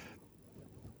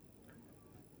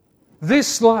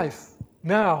 This life,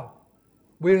 now,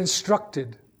 we're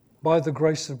instructed by the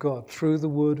grace of God, through the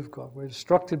Word of God. We're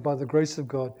instructed by the grace of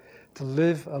God to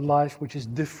live a life which is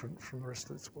different from the rest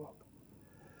of this world.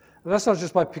 And that's not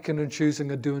just by picking and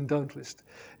choosing a do and don't list.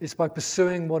 It's by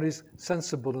pursuing what is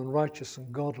sensible and righteous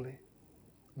and godly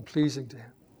and pleasing to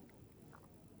Him.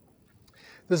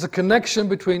 There's a connection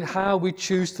between how we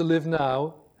choose to live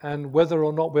now and whether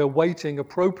or not we're waiting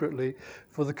appropriately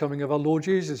for the coming of our Lord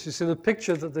Jesus. You see, the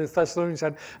picture that the Thessalonians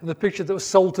had and the picture that was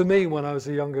sold to me when I was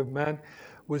a younger man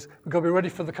was, we've got to be ready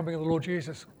for the coming of the Lord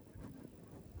Jesus.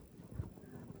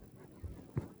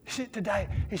 Is it today?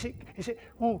 Is it,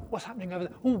 oh, what's happening over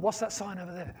there? Oh, what's that sign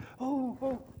over there?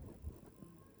 Oh.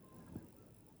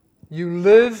 You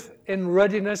live in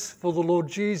readiness for the Lord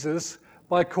Jesus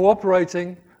by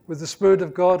cooperating with the Spirit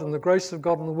of God and the grace of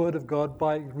God and the Word of God,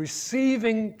 by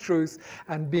receiving truth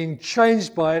and being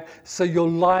changed by it, so your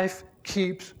life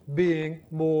keeps being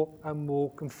more and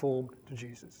more conformed to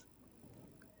Jesus.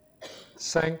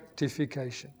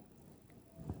 Sanctification.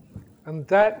 And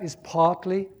that is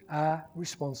partly our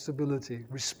responsibility,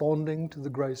 responding to the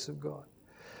grace of God.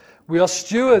 We are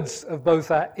stewards of both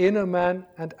our inner man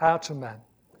and outer man.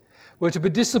 We're to be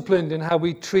disciplined in how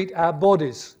we treat our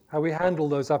bodies, how we handle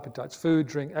those appetites, food,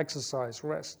 drink, exercise,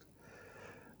 rest.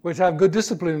 We're to have good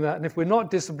discipline in that, and if we're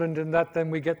not disciplined in that, then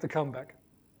we get the comeback.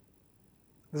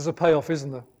 There's a payoff,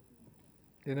 isn't there?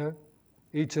 You know,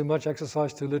 eat too much,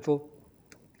 exercise too little.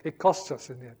 It costs us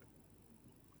in the end.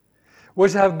 We're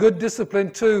to have good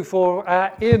discipline too for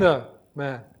our inner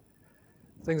man.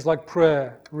 Things like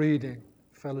prayer, reading,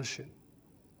 fellowship.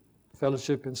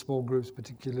 Fellowship in small groups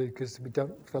particularly, because we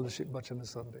don't fellowship much on a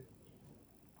Sunday.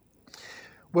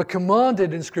 We're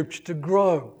commanded in Scripture to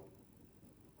grow.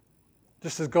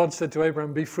 Just as God said to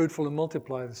Abraham, be fruitful and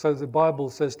multiply. So the Bible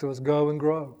says to us, go and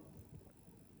grow.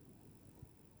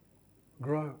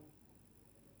 Grow.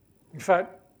 In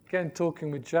fact, again, talking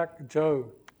with Joe,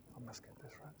 I must get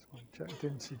this right. I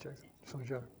didn't see Jason, saw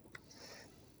Joe.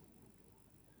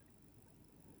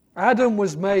 Adam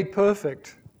was made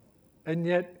perfect, and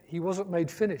yet he wasn't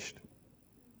made finished.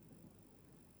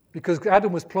 Because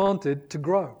Adam was planted to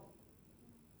grow.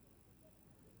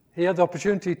 He had the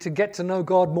opportunity to get to know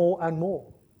God more and more,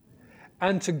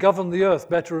 and to govern the earth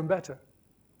better and better.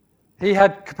 He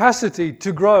had capacity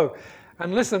to grow.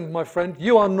 And listen, my friend,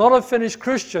 you are not a finished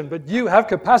Christian, but you have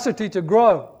capacity to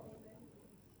grow.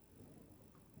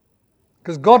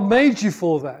 Because God made you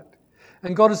for that.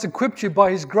 And God has equipped you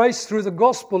by His grace through the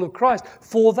gospel of Christ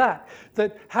for that.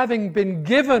 That having been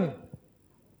given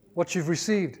what you've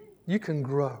received, you can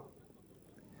grow.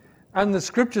 And the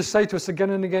scriptures say to us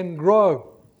again and again, grow.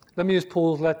 Let me use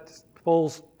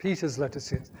Peter's letters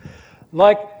here.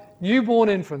 Like newborn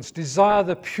infants, desire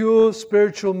the pure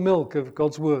spiritual milk of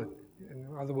God's word. In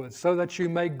other words, so that you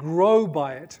may grow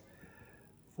by it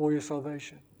for your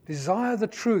salvation. Desire the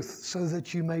truth so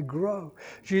that you may grow.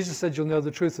 Jesus said you'll know the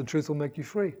truth will make you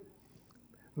free.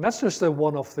 And that's just a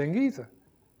one-off thing either.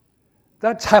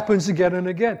 That happens again and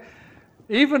again.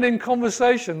 Even in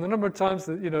conversation, the number of times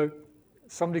that,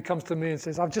 somebody comes to me and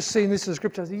says, I've just seen this in the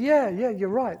scripture. I say, yeah, you're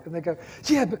right. And they go,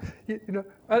 yeah, but, and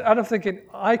I'm thinking,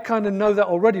 I kind of know that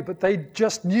already, but they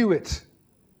just knew it.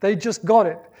 They just got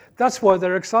it. That's why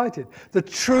they're excited. The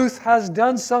truth has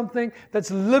done something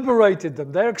that's liberated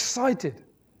them. They're excited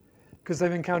because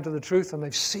they've encountered the truth and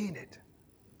they've seen it.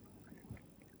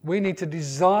 We need to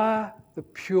desire the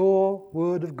pure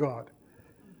word of God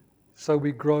so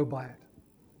we grow by it.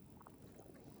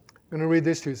 I'm going to read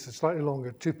this to you, it's slightly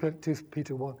longer, 2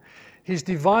 Peter 1. His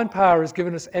divine power has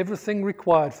given us everything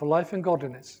required for life and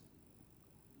godliness.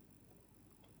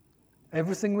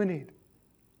 Everything we need.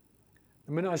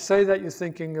 The minute I say that, you're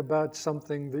thinking about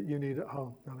something that you need at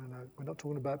home. No. We're not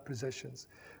talking about possessions.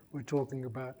 We're talking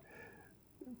about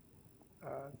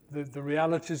the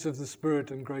realities of the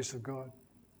Spirit and grace of God.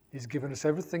 He's given us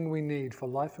everything we need for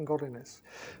life and godliness.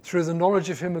 Through the knowledge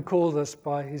of Him who called us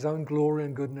by His own glory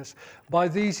and goodness. By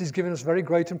these He's given us very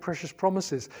great and precious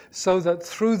promises, so that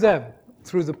through them,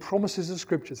 through the promises of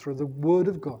Scripture, through the Word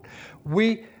of God,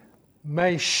 we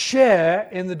may share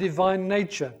in the divine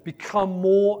nature, become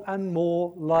more and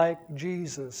more like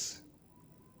Jesus,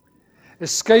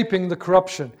 escaping the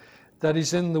corruption that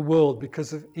is in the world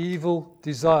because of evil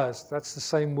desires. That's the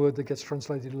same word that gets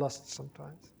translated lust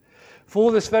sometimes.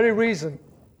 For this very reason,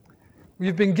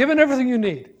 you've been given everything you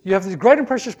need. You have these great and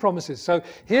precious promises. So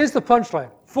here's the punchline.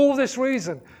 For this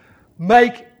reason,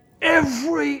 make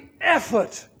every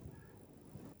effort.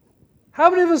 How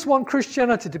many of us want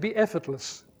Christianity to be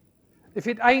effortless? If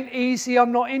it ain't easy,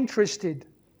 I'm not interested.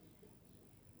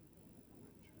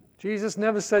 Jesus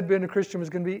never said being a Christian was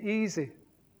going to be easy.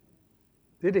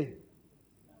 Did he?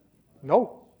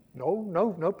 No,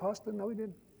 Pastor. No, he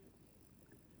didn't.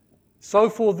 So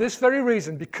for this very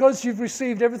reason, because you've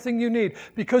received everything you need,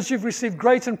 because you've received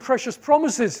great and precious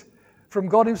promises from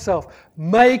God himself,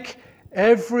 make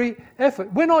every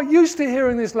effort. We're not used to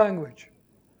hearing this language.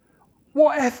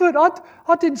 What effort?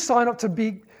 I didn't sign up to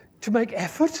make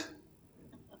effort.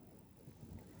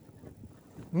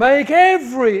 Make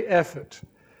every effort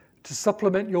to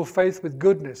supplement your faith with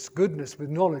goodness with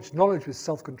knowledge with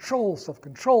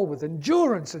self-control with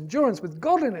endurance with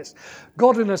godliness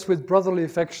with brotherly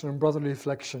affection, and brotherly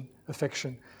affection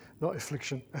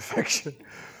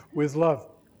with love.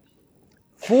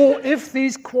 For if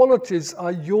these qualities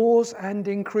are yours and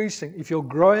increasing, if you're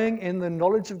growing in the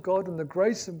knowledge of God and the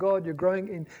grace of God, you're growing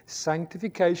in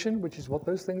sanctification, which is what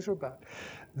those things are about,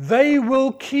 they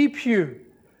will keep you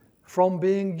from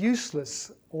being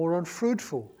useless or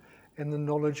unfruitful in the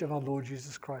knowledge of our Lord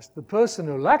Jesus Christ. The person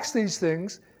who lacks these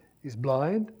things is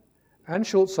blind and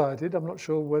short-sighted. I'm not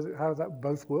sure how that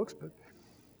both works,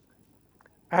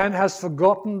 and has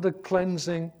forgotten the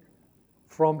cleansing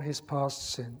from his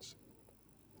past sins.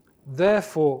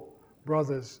 Therefore,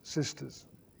 brothers, sisters,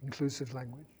 inclusive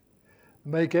language,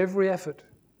 make every effort.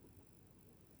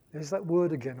 There's that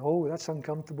word again. Oh, that's an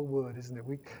uncomfortable word, isn't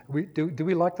it? Do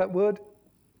we like that word?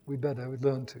 We better. We'd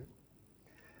learn to.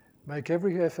 Make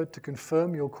every effort to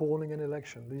confirm your calling and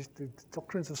election. These the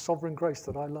doctrines of sovereign grace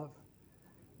that I love.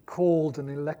 Called and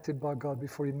elected by God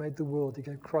before he made the world. He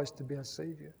gave Christ to be our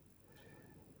Savior.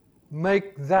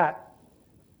 Make that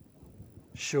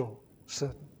sure,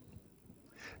 certain.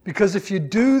 Because if you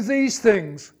do these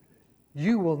things,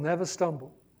 you will never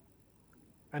stumble.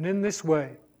 And in this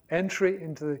way, entry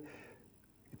into the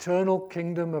eternal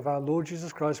kingdom of our Lord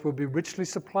Jesus Christ will be richly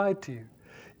supplied to you.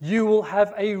 You will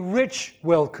have a rich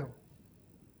welcome.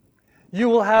 You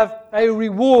will have a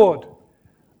reward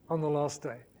on the last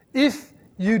day. If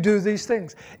you do these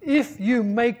things, if you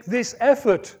make this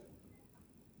effort.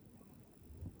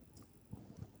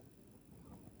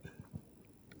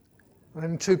 And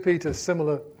in 2 Peter,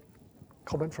 similar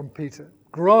comment from Peter.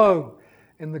 Grow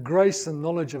in the grace and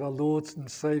knowledge of our Lord and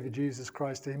Savior Jesus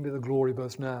Christ. To him be the glory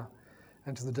both now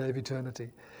and to the day of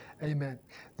eternity. Amen.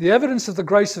 The evidence of the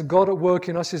grace of God at work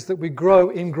in us is that we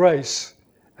grow in grace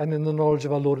and in the knowledge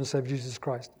of our Lord and Savior Jesus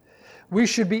Christ. We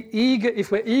should be eager,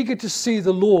 if we're eager to see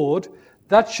the Lord,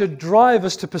 that should drive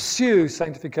us to pursue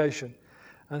sanctification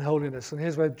and holiness. And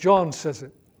here's where John says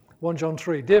it, 1 John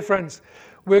 3. Dear friends,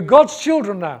 we're God's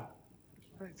children now.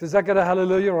 Does that get a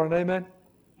hallelujah or an amen?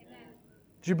 Amen.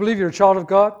 Do you believe you're a child of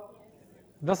God?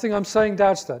 Nothing I'm saying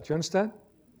doubts that. Do you understand?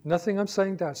 Nothing I'm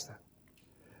saying doubts that.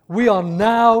 We are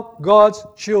now God's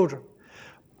children.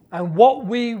 And what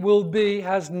we will be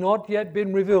has not yet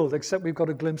been revealed, except we've got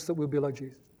a glimpse that we'll be like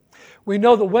Jesus. We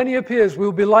know that when he appears,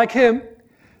 we'll be like him,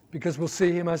 because we'll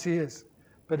see him as he is.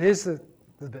 But here's the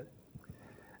bit.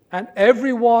 And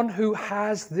everyone who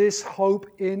has this hope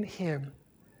in him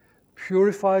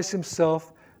purifies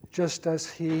himself just as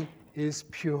he is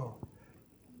pure.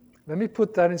 Let me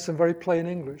put that in some very plain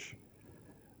English.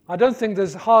 I don't think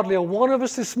there's hardly a one of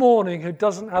us this morning who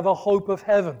doesn't have a hope of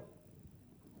heaven.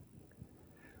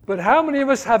 But how many of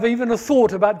us have even a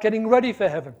thought about getting ready for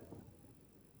heaven?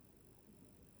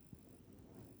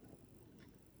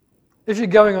 If you're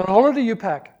going on holiday, you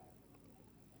pack.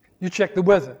 You check the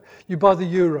weather. You buy the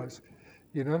euros.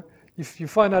 You know, if you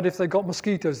find out if they got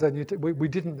mosquitoes, then we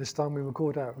didn't this time. We were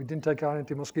caught out. We didn't take our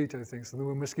anti-mosquito things. So there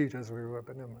were mosquitoes where we were,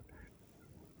 but never mind.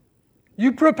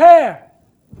 You prepare.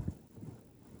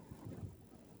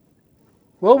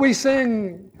 Well, we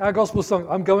sing our gospel song,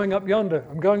 I'm going up yonder,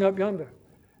 I'm going up yonder.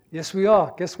 Yes, we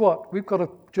are. Guess what? We've got a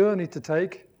journey to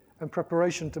take and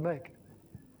preparation to make.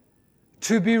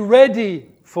 To be ready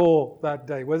for that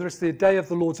day, whether it's the day of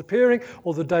the Lord's appearing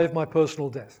or the day of my personal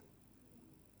death.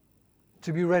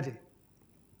 To be ready.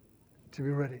 To be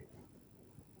ready.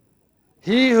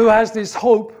 He who has this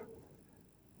hope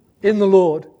in the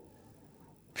Lord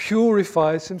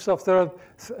purifies himself. There are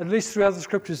at least throughout the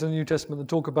scriptures in the New Testament that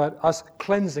talk about us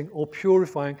cleansing or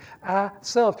purifying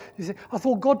ourselves. You say, I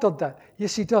thought God did that.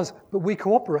 Yes, he does, but we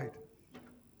cooperate.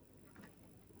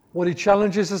 What he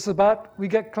challenges us about, we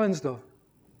get cleansed of.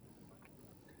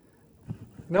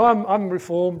 Now, I'm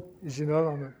Reformed, as you know.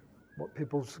 I'm what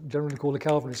people generally call a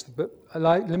Calvinist. But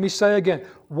let me say again,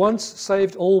 once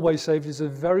saved, always saved is a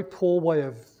very poor way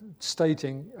of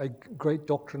stating a great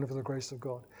doctrine of the grace of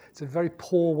God. It's a very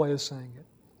poor way of saying it.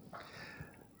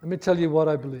 Let me tell you what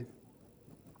I believe.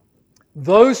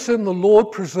 Those whom the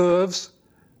Lord preserves,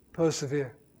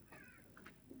 persevere.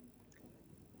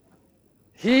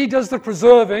 He does the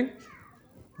preserving,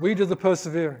 we do the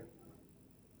persevering.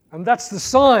 And that's the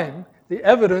sign, the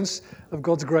evidence of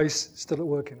God's grace still at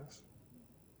work in us.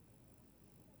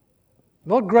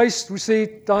 Not grace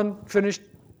received, done, finished,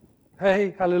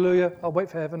 hey, hallelujah, I'll wait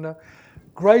for heaven now.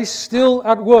 Grace still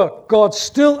at work. God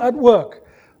still at work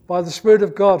by the Spirit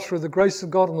of God, through the grace of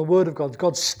God and the Word of God.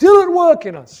 God's still at work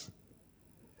in us.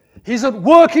 He's at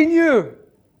work in you.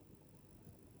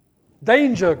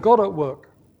 Danger, God at work.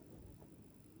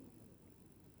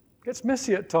 Gets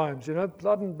messy at times, you know,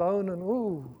 blood and bone and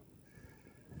ooh.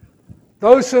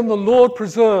 Those whom the Lord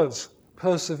preserves,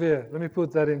 persevere. Let me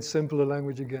put that in simpler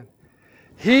language again.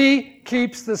 He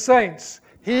keeps the saints.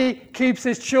 He keeps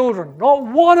his children. Not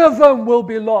one of them will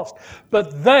be lost,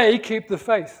 but they keep the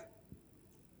faith.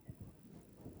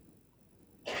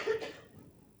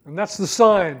 And that's the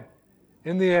sign,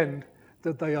 in the end,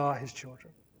 that they are his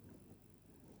children.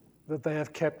 That they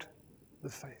have kept the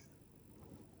faith.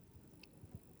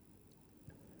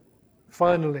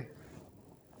 Finally,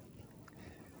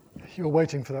 you're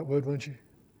waiting for that word, weren't you?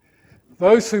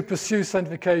 Those who pursue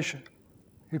sanctification,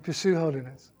 who pursue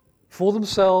holiness, for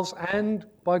themselves and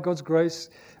by God's grace,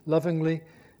 lovingly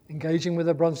engaging with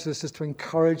their brothers and sisters to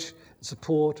encourage and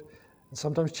support and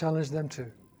sometimes challenge them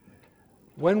too.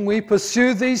 When we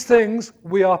pursue these things,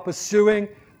 we are pursuing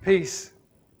peace.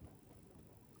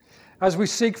 As we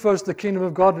seek first the kingdom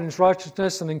of God and his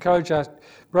righteousness and encourage our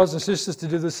brothers and sisters to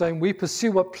do the same, we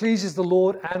pursue what pleases the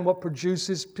Lord and what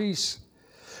produces peace.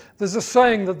 There's a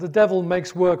saying that the devil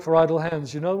makes work for idle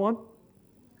hands. You know one?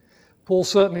 Paul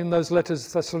certainly in those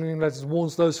letters, Thessalonian letters,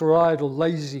 warns those who are idle,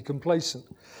 lazy, complacent.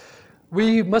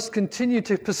 We must continue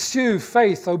to pursue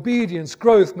faith, obedience,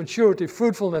 growth, maturity,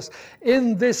 fruitfulness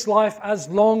in this life as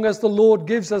long as the Lord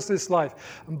gives us this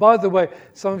life. And by the way,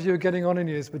 some of you are getting on in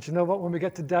years, but you know what? When we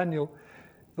get to Daniel,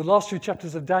 the last few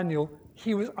chapters of Daniel,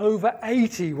 he was over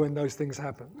 80 when those things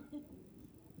happened.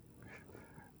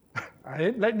 I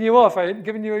ain't letting you off. I ain't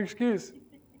giving you an excuse.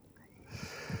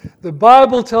 The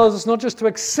Bible tells us not just to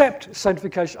accept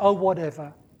sanctification, oh,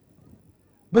 whatever,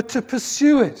 but to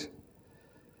pursue it.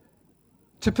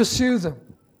 To pursue them.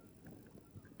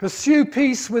 Pursue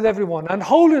peace with everyone and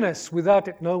holiness. Without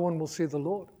it, no one will see the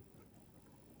Lord,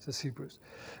 says Hebrews.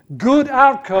 Good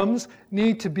outcomes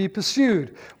need to be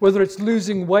pursued, whether it's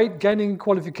losing weight, gaining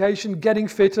qualification, getting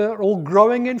fitter, or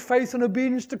growing in faith and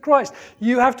obedience to Christ.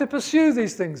 You have to pursue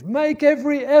these things. Make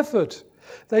every effort.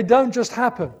 They don't just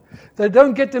happen. They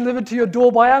don't get delivered to your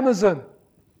door by Amazon.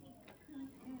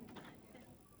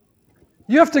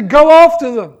 You have to go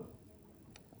after them.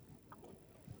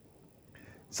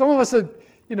 Some of us are,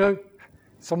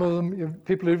 some of them,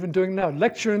 people are even doing now,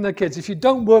 lecturing their kids. If you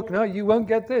don't work now, you won't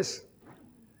get this.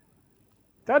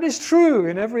 That is true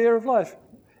in every area of life.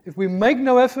 If we make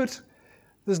no effort,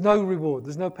 there's no reward.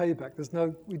 There's no payback.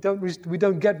 We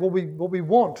don't get what we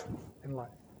want in life.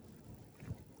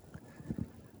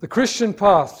 The Christian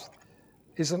path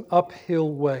is an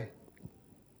uphill way.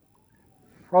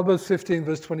 Proverbs 15,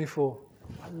 verse 24.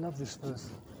 I love this verse.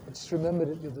 I just remembered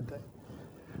it the other day.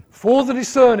 For the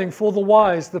discerning, for the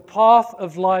wise, the path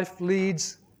of life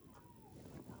leads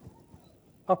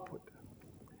upward,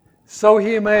 so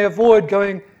he may avoid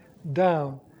going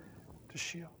down to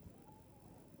Sheol.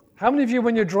 How many of you,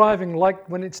 when you're driving, like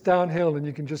when it's downhill and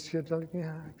you can just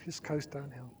coast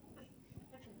downhill?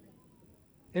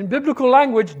 In biblical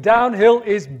language, downhill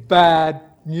is bad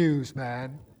news,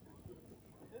 man.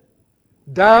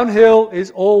 Downhill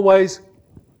is always.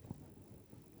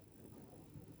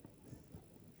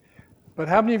 But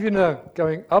how many of you know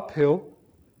going uphill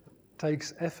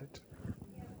takes effort?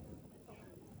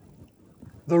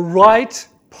 The right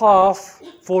path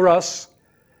for us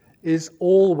is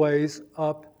always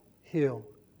uphill.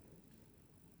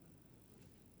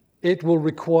 It will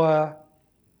require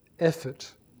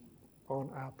effort on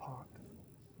our part.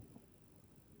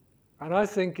 And I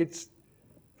think it's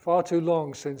far too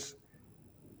long since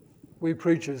we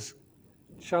preachers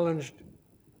challenged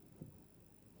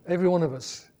every one of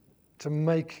us to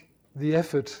make the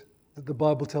effort that the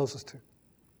Bible tells us to.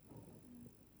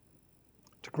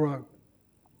 to grow,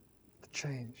 to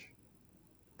change,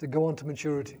 to go on to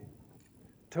maturity,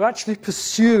 to actually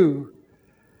pursue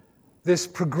this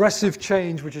progressive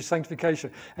change, which is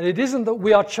sanctification. And it isn't that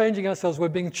we are changing ourselves, we're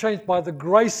being changed by the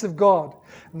grace of God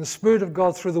and the Spirit of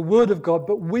God through the Word of God,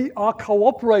 but we are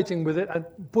cooperating with it and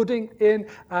putting in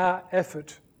our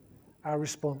effort, our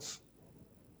response.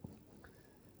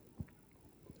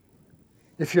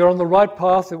 If you're on the right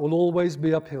path, it will always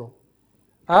be uphill.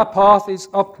 Our path is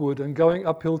upward, and going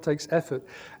uphill takes effort.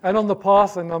 And on the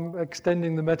path, and I'm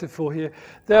extending the metaphor here,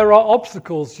 there are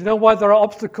obstacles. Do you know why there are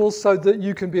obstacles? So that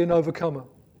you can be an overcomer.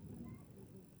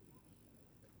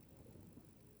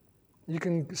 You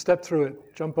can step through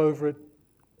it, jump over it,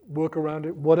 work around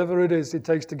it, whatever it is it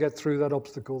takes to get through that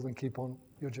obstacle and keep on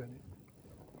your journey.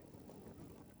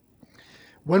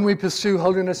 When we pursue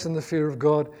holiness and the fear of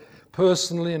God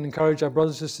personally and encourage our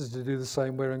brothers and sisters to do the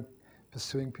same, we're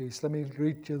pursuing peace. Let me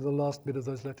read you the last bit of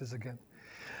those letters again.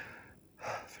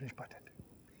 Finish by 10.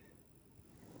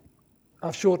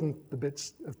 I've shortened the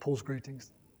bits of Paul's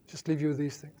greetings. Just leave you with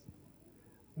these things.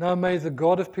 Now may the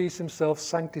God of peace himself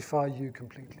sanctify you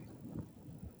completely.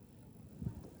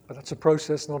 But that's a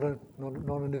process, not an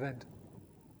event.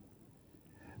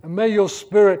 And may your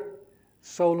spirit,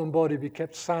 soul and body be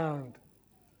kept sound,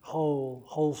 whole,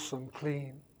 wholesome,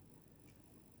 clean,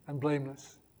 and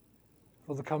blameless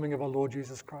for the coming of our Lord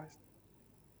Jesus Christ.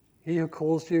 He who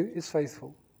calls you is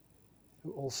faithful,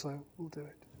 who also will do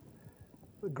it.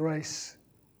 The grace,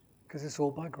 because it's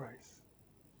all by grace,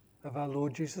 of our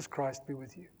Lord Jesus Christ be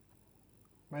with you.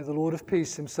 May the Lord of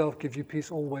peace himself give you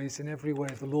peace always in every way.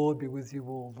 The Lord be with you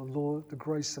all. The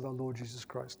grace of our Lord Jesus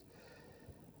Christ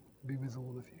be with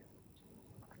all of you.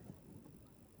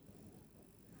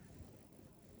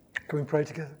 Can we pray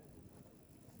together?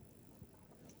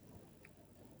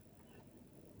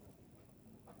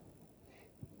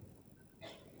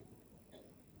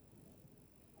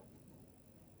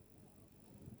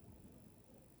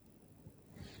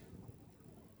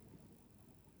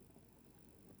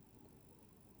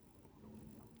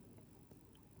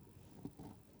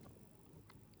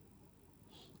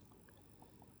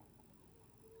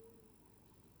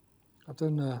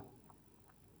 I've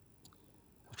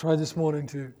tried this morning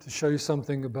to show you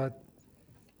something about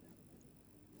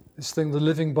this thing, the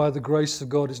living by the grace of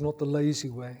God is not the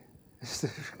lazy way. It's an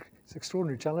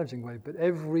extraordinarily challenging way, but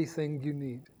everything you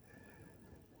need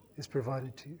is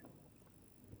provided to you.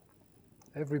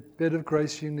 Every bit of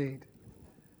grace you need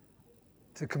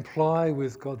to comply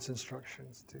with God's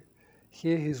instructions, to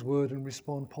hear his word and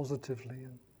respond positively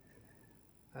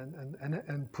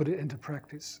and put it into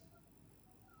practice.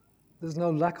 There's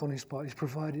no lack on his part. He's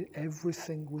provided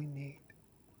everything we need.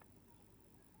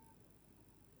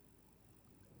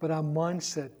 But our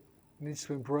mindset needs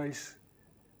to embrace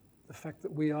the fact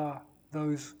that we are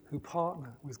those who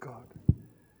partner with God.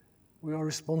 We are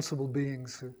responsible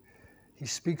beings who he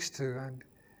speaks to, and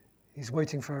he's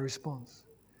waiting for our response.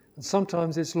 And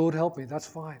sometimes it's, Lord, help me. That's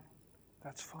fine.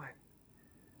 That's fine.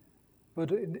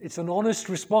 But it's an honest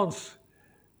response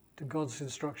to God's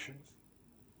instructions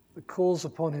that calls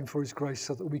upon him for his grace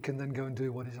so that we can then go and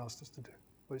do what he's asked us to do,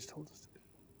 what he's told us to do.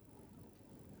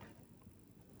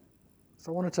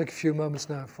 So I want to take a few moments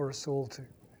now for us all to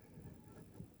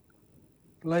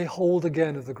lay hold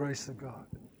again of the grace of God.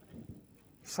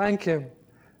 Thank him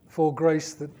for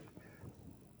grace that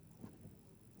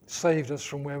saved us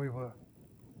from where we were.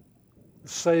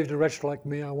 Saved a wretch like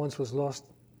me. I once was lost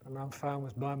and I'm found,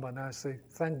 was blind, by now see.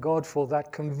 Thank God for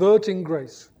that converting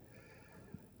grace.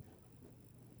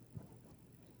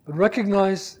 But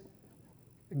recognize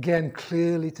again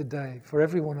clearly today for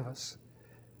every one of us,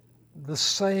 the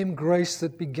same grace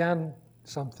that began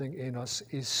something in us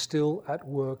is still at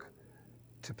work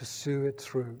to pursue it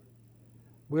through.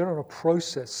 We're on a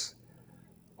process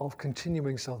of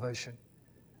continuing salvation,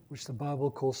 which the Bible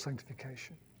calls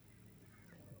sanctification.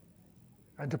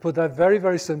 And to put that very,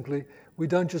 very simply, we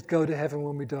don't just go to heaven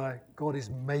when we die. God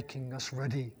is making us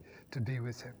ready to be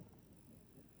with him.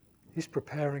 He's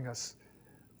preparing us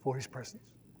for his presence.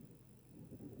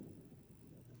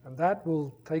 And that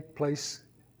will take place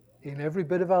in every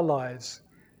bit of our lives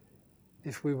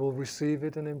if we will receive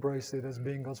it and embrace it as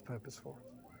being God's purpose for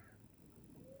us.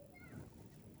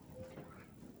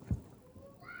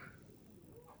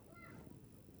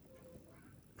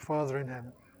 Father in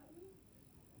heaven,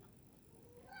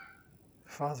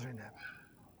 Father in heaven,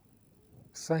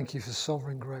 thank you for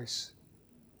sovereign grace,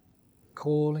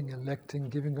 calling, electing,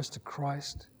 giving us to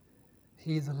Christ,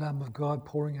 he, the Lamb of God,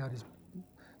 pouring out his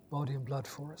body and blood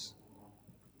for us.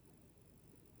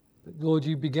 But Lord,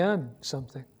 you began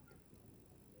something.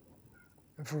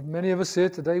 And for many of us here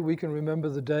today, we can remember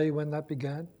the day when that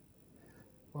began.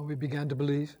 when we began to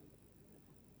believe,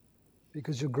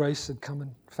 because your grace had come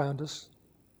and found us.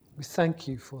 We thank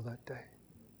you for that day.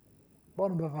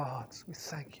 Bottom of our hearts, we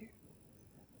thank you.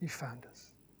 You found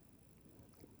us,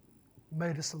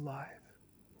 made us alive.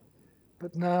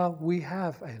 But now we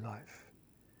have a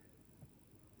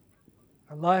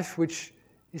life which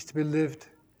is to be lived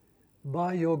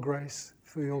by your grace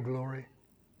for your glory.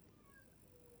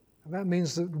 And that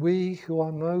means that we who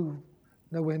are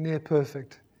nowhere near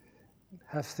perfect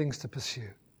have things to pursue.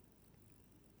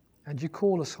 And you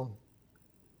call us on.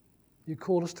 You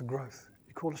call us to growth.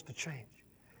 You call us to change.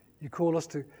 You call us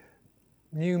to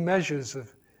new measures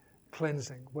of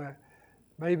cleansing, where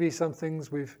maybe some things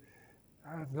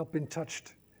have not been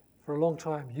touched for a long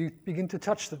time. You begin to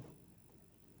touch them.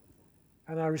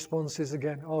 And our response is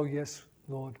again, oh yes,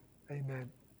 Lord, amen.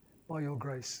 By your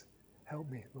grace, help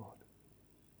me, Lord.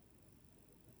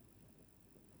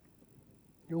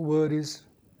 Your word is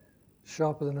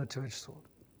sharper than a two-edged sword.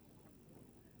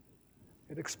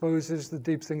 It exposes the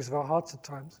deep things of our hearts at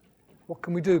times. What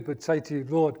can we do but say to you,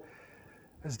 Lord,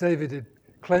 as David did,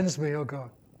 cleanse me, O God.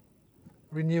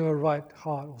 Renew a right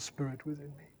heart or spirit within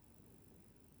me.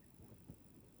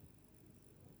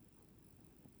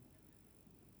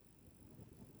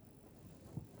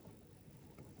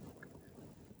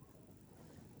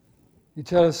 You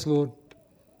tell us, Lord,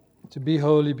 to be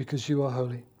holy because you are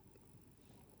holy.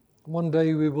 One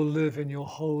day we will live in your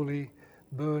holy,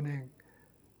 burning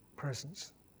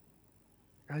presence.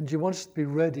 And you want us to be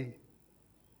ready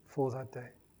for that day,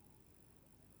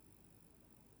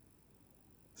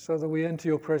 so that we enter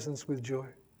your presence with joy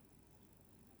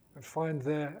and find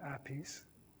there our peace.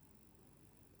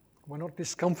 We're not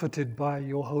discomforted by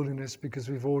your holiness because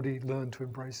we've already learned to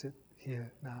embrace it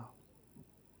here now.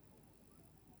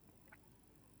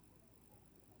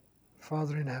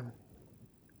 Father in heaven,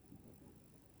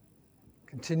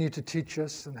 continue to teach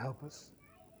us and help us.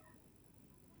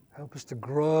 Help us to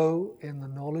grow in the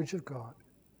knowledge of God.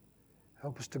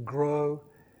 Help us to grow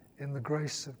in the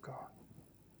grace of God.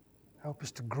 Help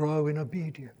us to grow in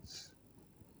obedience.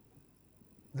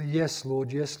 The yes,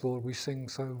 Lord, we sing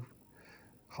so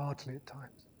heartily at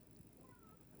times.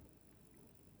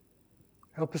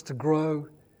 Help us to grow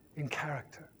in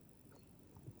character.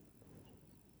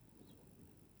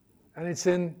 And it's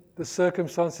in the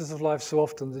circumstances of life so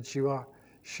often that you are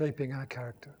shaping our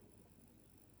character,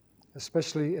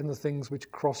 especially in the things which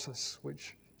cross us,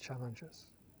 which challenge us.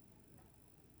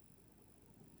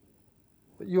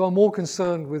 But you are more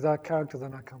concerned with our character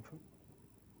than our comfort,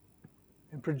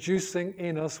 in producing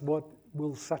in us what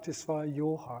will satisfy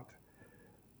your heart,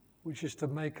 which is to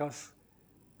make us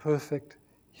perfect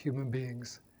human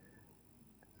beings.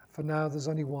 For now, there's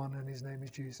only one, and his name is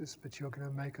Jesus, but you're going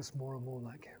to make us more and more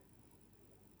like him.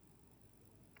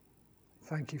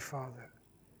 Thank you, Father,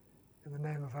 in the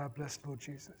name of our blessed Lord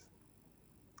Jesus.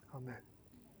 Amen.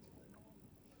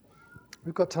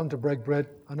 We've got time to break bread.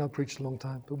 I know I preached a long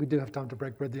time, but we do have time to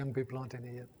break bread. The young people aren't in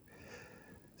here yet.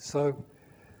 So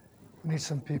we need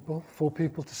some people, 4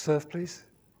 people to serve, please,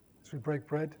 as we break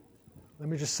bread. Let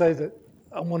me just say that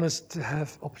I want us to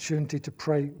have opportunity to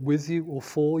pray with you or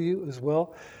for you as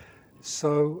well.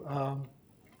 So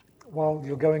while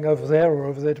you're going over there or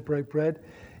over there to break bread,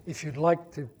 if you'd like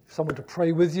someone to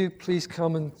pray with you, please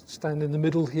come and stand in the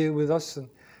middle here with us, and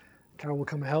Carol will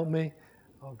come and help me.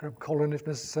 I'll grab Colin if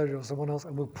necessary, or someone else,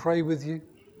 and we'll pray with you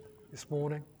this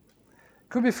morning.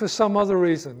 Could be for some other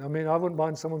reason. I mean, I wouldn't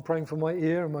mind someone praying for my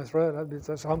ear and my throat.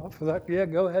 I'm up for that. Yeah,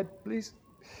 go ahead, please.